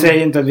 Jag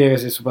säger inte att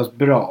Vegas är så pass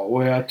bra.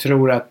 Och jag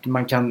tror att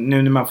man kan,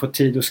 nu när man får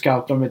tid att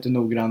scouta dem lite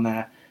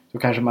noggrannare, så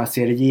kanske man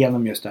ser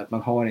igenom just det. Att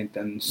man har inte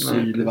en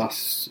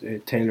sylvass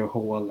Taylor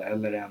Hall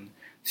eller en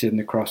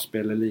Sidney Crosby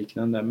eller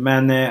liknande.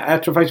 Men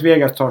jag tror faktiskt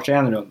Vegas tar sig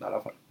en runda i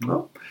alla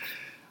fall.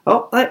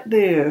 Ja, nej,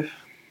 det är...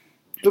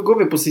 Då går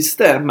vi på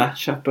sista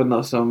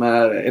matchupen som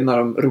är en av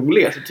de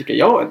roligaste tycker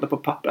jag ändå på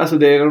papper. Alltså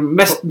det är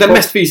den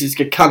mest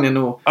fysiska kan jag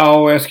nog.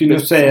 Ja, och jag skulle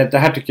nog säga att det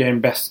här tycker jag är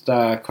den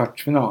bästa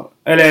kvartsfinal.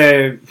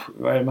 Eller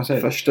vad är det man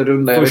säger? Första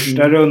runda.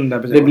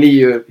 Precis. Det blir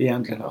ju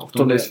egentligen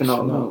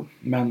åttondelsfinal.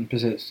 Men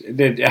precis.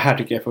 Det här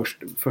tycker jag är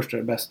första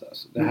det bästa.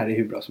 Alltså. Det här är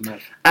hur bra som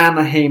helst.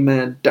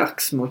 Anaheim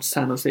Ducks mot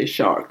San Jose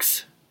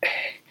Sharks.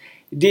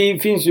 Det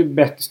finns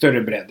ju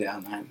större bredd i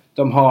Anaheim.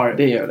 De har...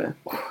 Det gör det.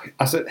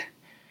 Alltså...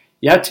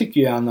 Jag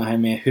tycker ju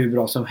Anaheim är hur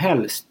bra som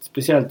helst.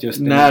 Speciellt just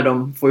när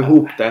de får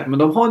ihop det. Men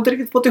de har inte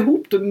riktigt fått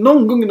ihop det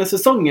någon gång under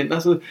säsongen.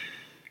 Alltså,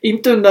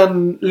 inte under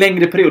en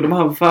längre period. De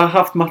har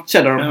haft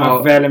matcher där de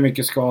har väldigt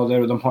mycket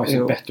skador. Och de har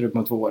sett bättre ut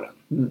mot våren.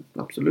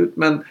 Absolut.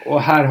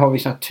 Och här har vi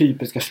såna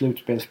typiska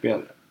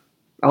slutspelsspelare.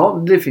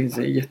 Ja, det finns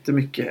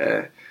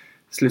jättemycket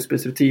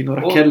slutspelsrutin. Och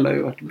Rakell har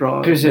ju varit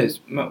bra.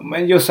 Precis.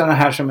 Men just sådana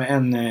här som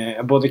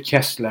både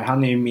Kessler,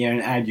 han är ju mer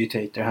en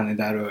agitator. Han är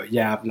där och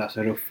jävlas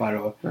och ruffar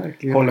och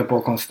håller på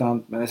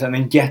konstant. Men sen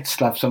en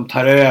Getzlaff som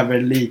tar över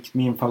likt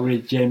min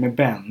favorit Jamie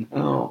Benn.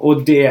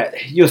 Och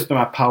just de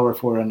här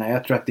powerforwarderna,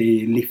 jag tror att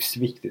det är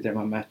livsviktigt i de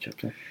här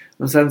matchups.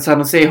 Men sen San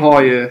Jose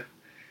har ju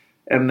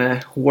en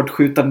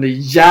hårdskjutande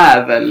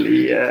jävel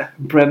i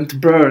Brent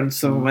Burns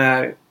som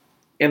är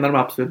en av de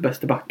absolut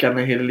bästa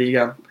backarna i hela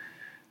ligan.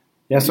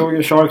 Jag såg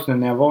ju Sharks nu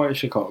när jag var i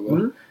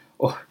Chicago.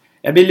 Och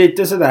jag blir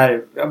lite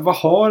sådär... Vad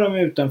har de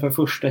utanför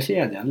första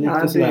kedjan?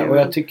 Lite sådär. Och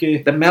jag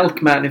tycker... The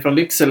Milkman ifrån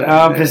Lycksele.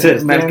 Ja,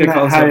 precis.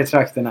 Här i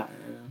trakterna.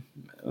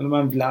 Och de har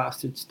en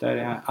Blasic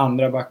där.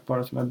 Andra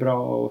backpar som är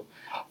bra. Och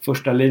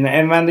första linjen.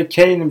 Evander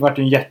Kane har varit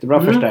en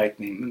jättebra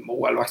förstärkning.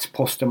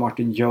 Målvaktsposter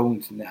Martin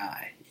Jones. Nej,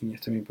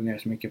 inget som imponerar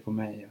så mycket på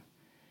mig.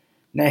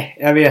 Nej,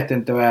 jag vet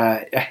inte vad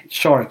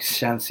Sharks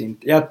känns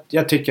inte...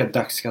 Jag tycker att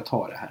Ducks ska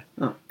ta det här.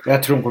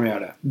 Jag tror de kommer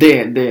göra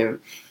det.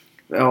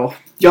 Ja,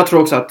 jag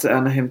tror också att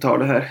Anaheim tar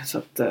det här. Så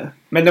att,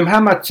 men de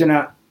här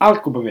matcherna,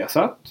 allt går på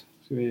Viasat.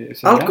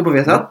 Allt går på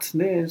Viasat.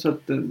 Det är så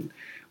att,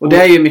 och det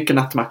är ju mycket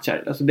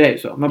nattmatcher. Alltså det är ju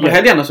så. Men på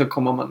helgerna så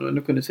kommer man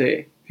nu kunde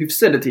se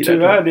hyfsade tider.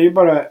 Tyvärr, det är ju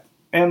bara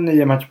en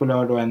 9 match på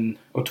lördag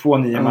och 2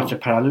 9 matcher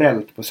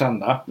parallellt på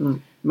söndag.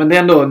 Men det är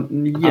ändå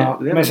 9.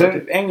 Men så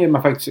en grej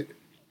man faktiskt...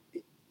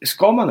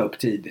 Ska man upp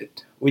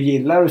tidigt och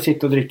gillar att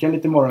sitta och dricka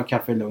lite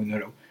morgonkaffe i lugn och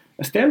ro,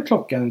 ställ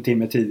klockan en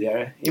timme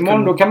tidigare.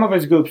 Imorgon då kan man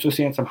faktiskt gå upp så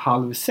sent som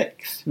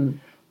 5:30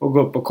 och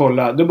gå upp och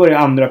kolla. Då börjar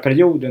andra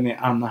perioden i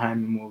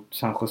Anaheim mot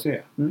San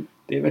Jose.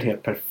 Det är väl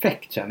helt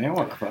perfekt känner jag i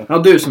alla fall. Ja,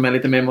 du som är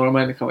lite mer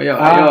morgonmänniska. Jag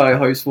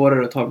har ju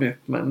svårare att ta mig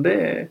upp, men det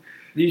är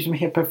ju som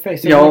helt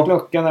perfekt. Så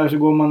klockan där så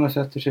går man och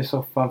sätter sig i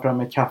soffan fram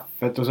med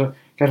kaffet och så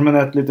kanske man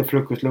äter lite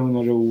frukost, lugn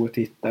och ro och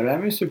tittar. Det är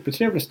en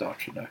supertrevlig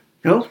start sådär.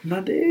 Ja,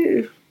 men det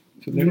är...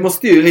 Du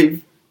måste ju...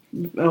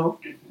 Ja,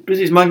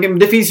 precis.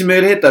 Det finns ju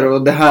möjligheter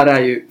och det här är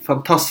ju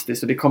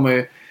fantastiskt. Och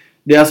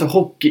det är alltså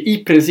hockey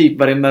i princip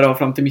varenda dag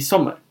fram till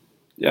midsommar.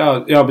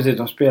 Ja, precis.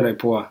 De spelar ju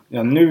på...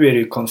 Ja, nu är det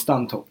ju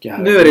konstant hockey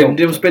här. Nu är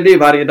det... De spelar ju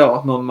varje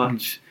dag någon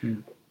match.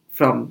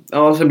 Fram.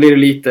 Ja, så blir det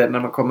lite när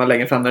man kommer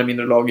längre fram när det är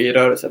mindre lag i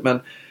rörelse. Men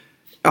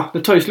ja, det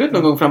tar ju slut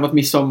någon gång framåt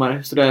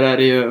midsommar. Så där är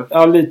det ju...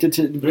 Ja, lite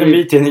tid. En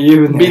bit in i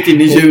juni. En bit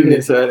in i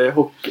juni så är det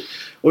hockey.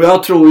 Och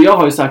jag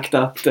har ju sagt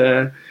att...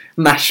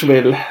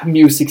 Nashville,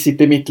 Music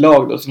City, mitt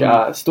lag då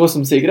ska stå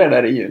som segrare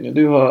där i juni.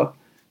 Du har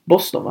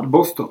Boston, va?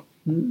 Boston.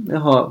 Jag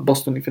har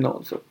Boston i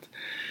final. Så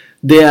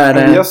det är...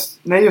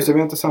 Nej, just det. Vi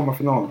har inte samma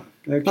final.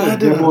 Det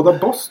är båda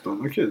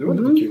Boston. Okej, det var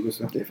lite kul att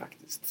se. Det är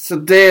faktiskt. Så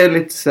det är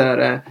lite så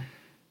här...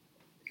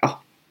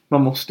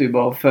 man måste ju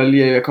bara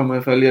följa. Jag kommer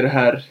att följa det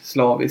här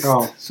slaviskt.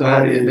 Ja, så det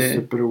här är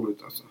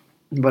superroligt alltså.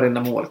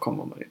 Varenda mål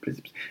kommer man i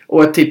princip.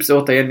 Och ett tips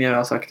återigen, jag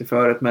har sagt det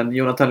förut, men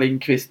Jonathan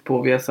Lindqvist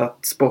på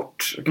Viasat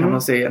Sport kan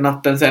man se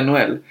nattens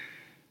NHL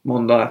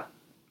måndag,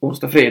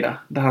 onsdag, fredag,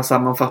 där han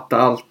sammanfattar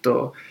allt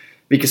och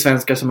vilka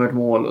svenskar som har gjort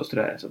mål och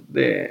sådär. Så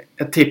det är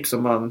ett tips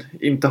om man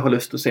inte har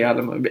lust att se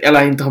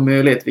eller inte har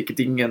möjlighet, vilket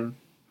ingen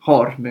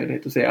har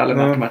möjlighet att se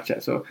alla matcher.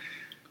 Så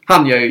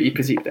han gör ju i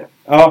princip det.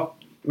 Ja,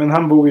 men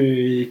han bor ju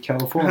i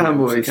Kalifornien. Han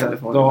bor i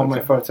Kalifornien. Då har man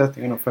ju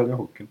förutsättningarna att följa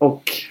hockeyn.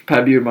 Och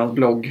Per Bjurmans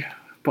blogg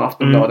på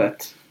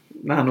Aftonbladet.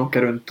 När han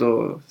åker runt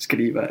och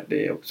skriver.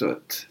 Det är också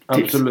ett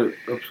tips. Absolut.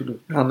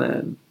 Han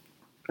är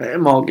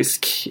en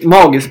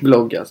magisk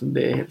blogg. Alltså.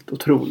 Det är helt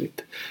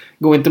otroligt.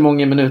 Går inte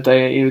många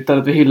minuter utan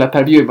att vi hyllar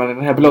Per Bjurman i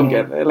den här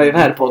bloggen. Eller i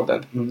den här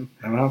podden. Ja,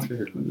 men han ska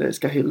hyllas. Det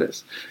ska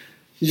hyllas.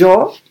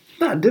 Ja,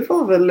 det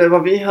var väl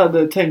vad vi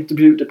hade tänkt att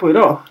bjuda på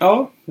idag.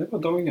 Ja, det var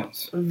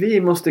dagens.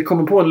 Vi måste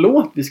komma på en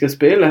låt vi ska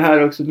spela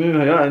här också. Nu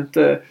har jag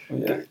inte...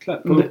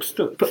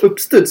 På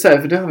uppstuds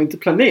här, för det har vi inte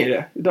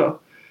planerat idag.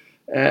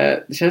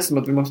 Det känns som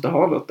att vi måste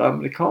ha något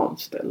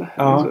amerikanskt eller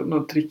alltså,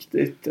 något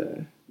riktigt...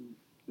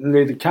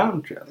 Lite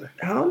country eller?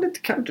 Ja, lite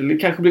country. Det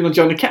kanske blir något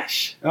Johnny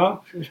Cash.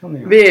 Ja,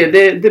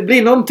 det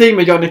blir någonting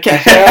med Johnny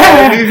Cash.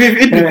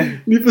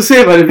 Vi får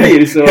se vad det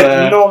blir. Så,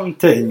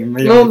 någonting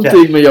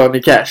med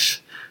Johnny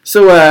Cash.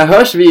 Så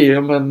hörs vi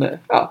om en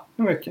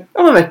vecka.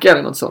 Om en vecka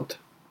eller något sånt.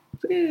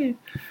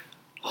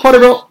 Ha det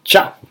bra.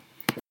 Ciao.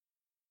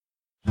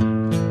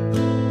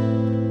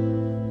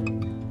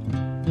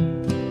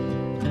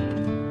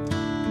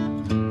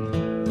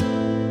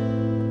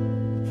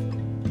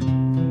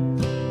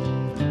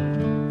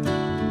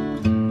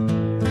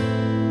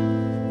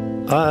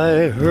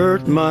 I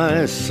hurt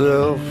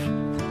myself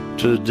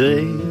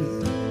today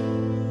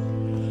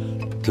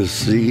to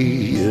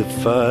see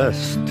if I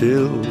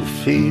still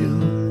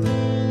feel.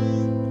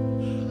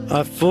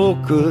 I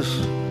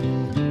focus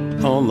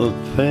on the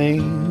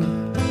pain,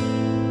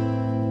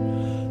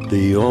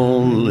 the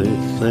only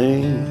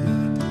thing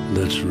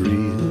that's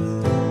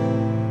real.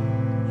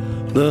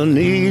 The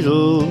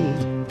needle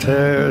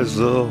tears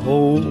a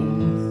hole,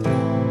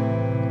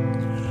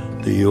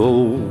 the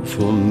old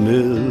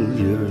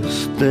familiar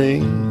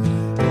sting.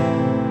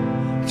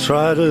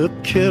 Try to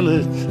kill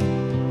it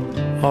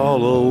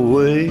all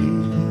away,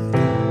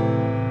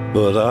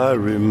 but I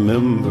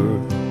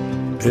remember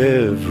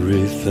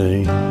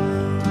everything.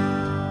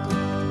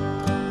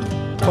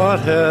 What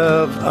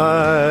have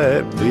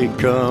I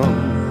become?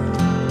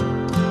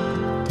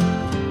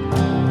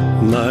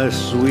 My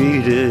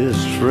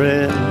sweetest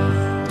friend.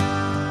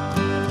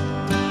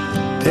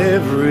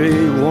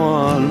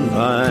 Everyone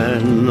I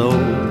know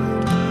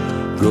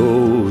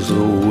goes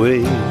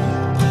away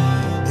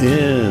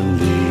in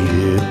the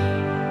end,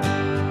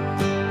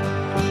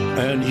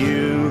 and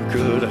you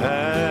could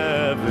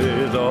have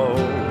it all.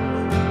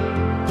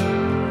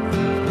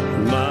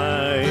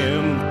 My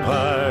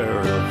empire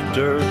of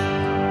dirt,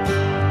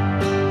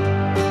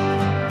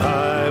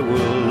 I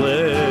will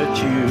let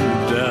you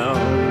down.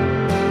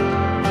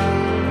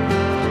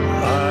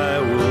 I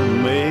will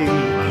make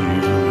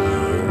you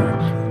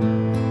hurt.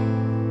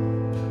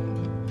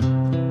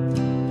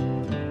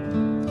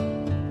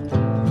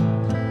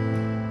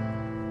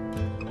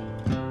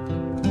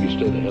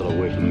 Stay the hell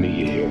away from me,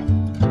 you hear?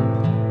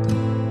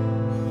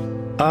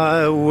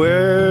 I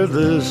wear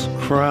this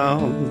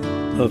crown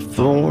of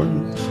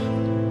thorns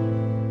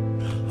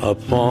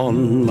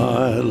upon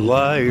my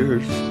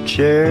liar's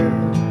chair,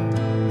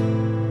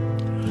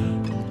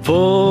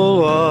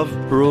 full of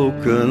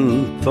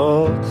broken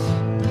thoughts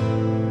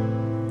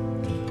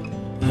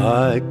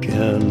I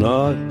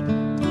cannot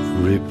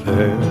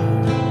repair.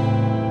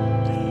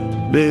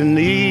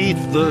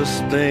 Beneath the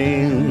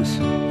stains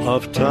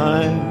of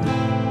time,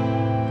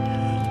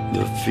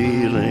 the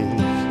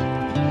feelings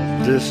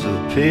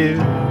disappear.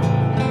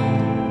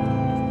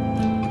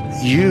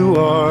 You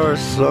are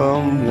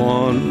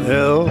someone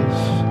else,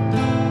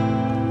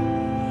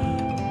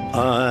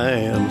 I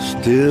am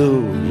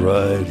still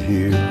right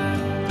here.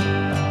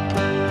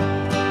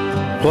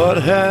 What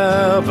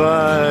have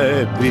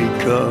I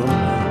become?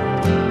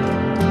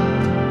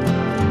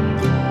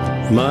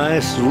 My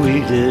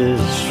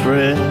sweetest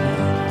friend.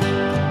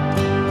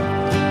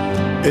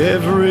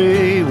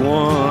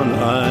 Everyone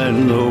I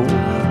know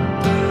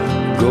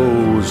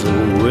goes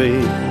away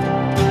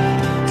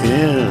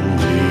in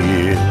the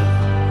end,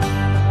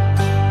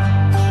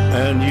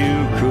 and you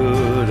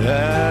could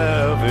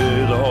have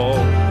it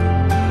all.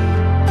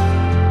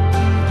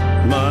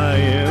 My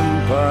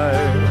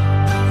empire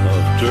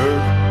of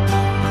dirt,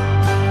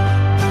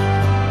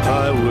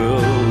 I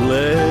will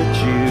let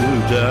you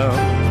down.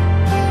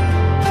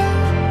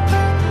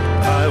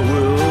 I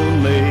will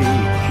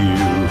make you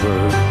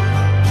hurt.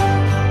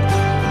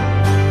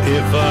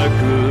 If I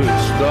could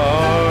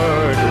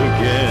start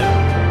again,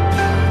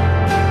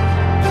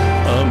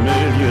 a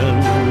million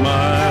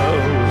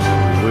miles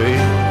away,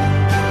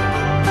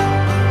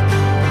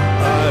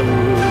 I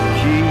would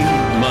keep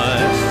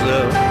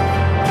myself.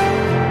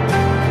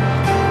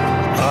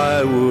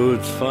 I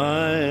would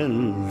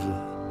find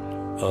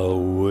a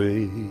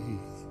way.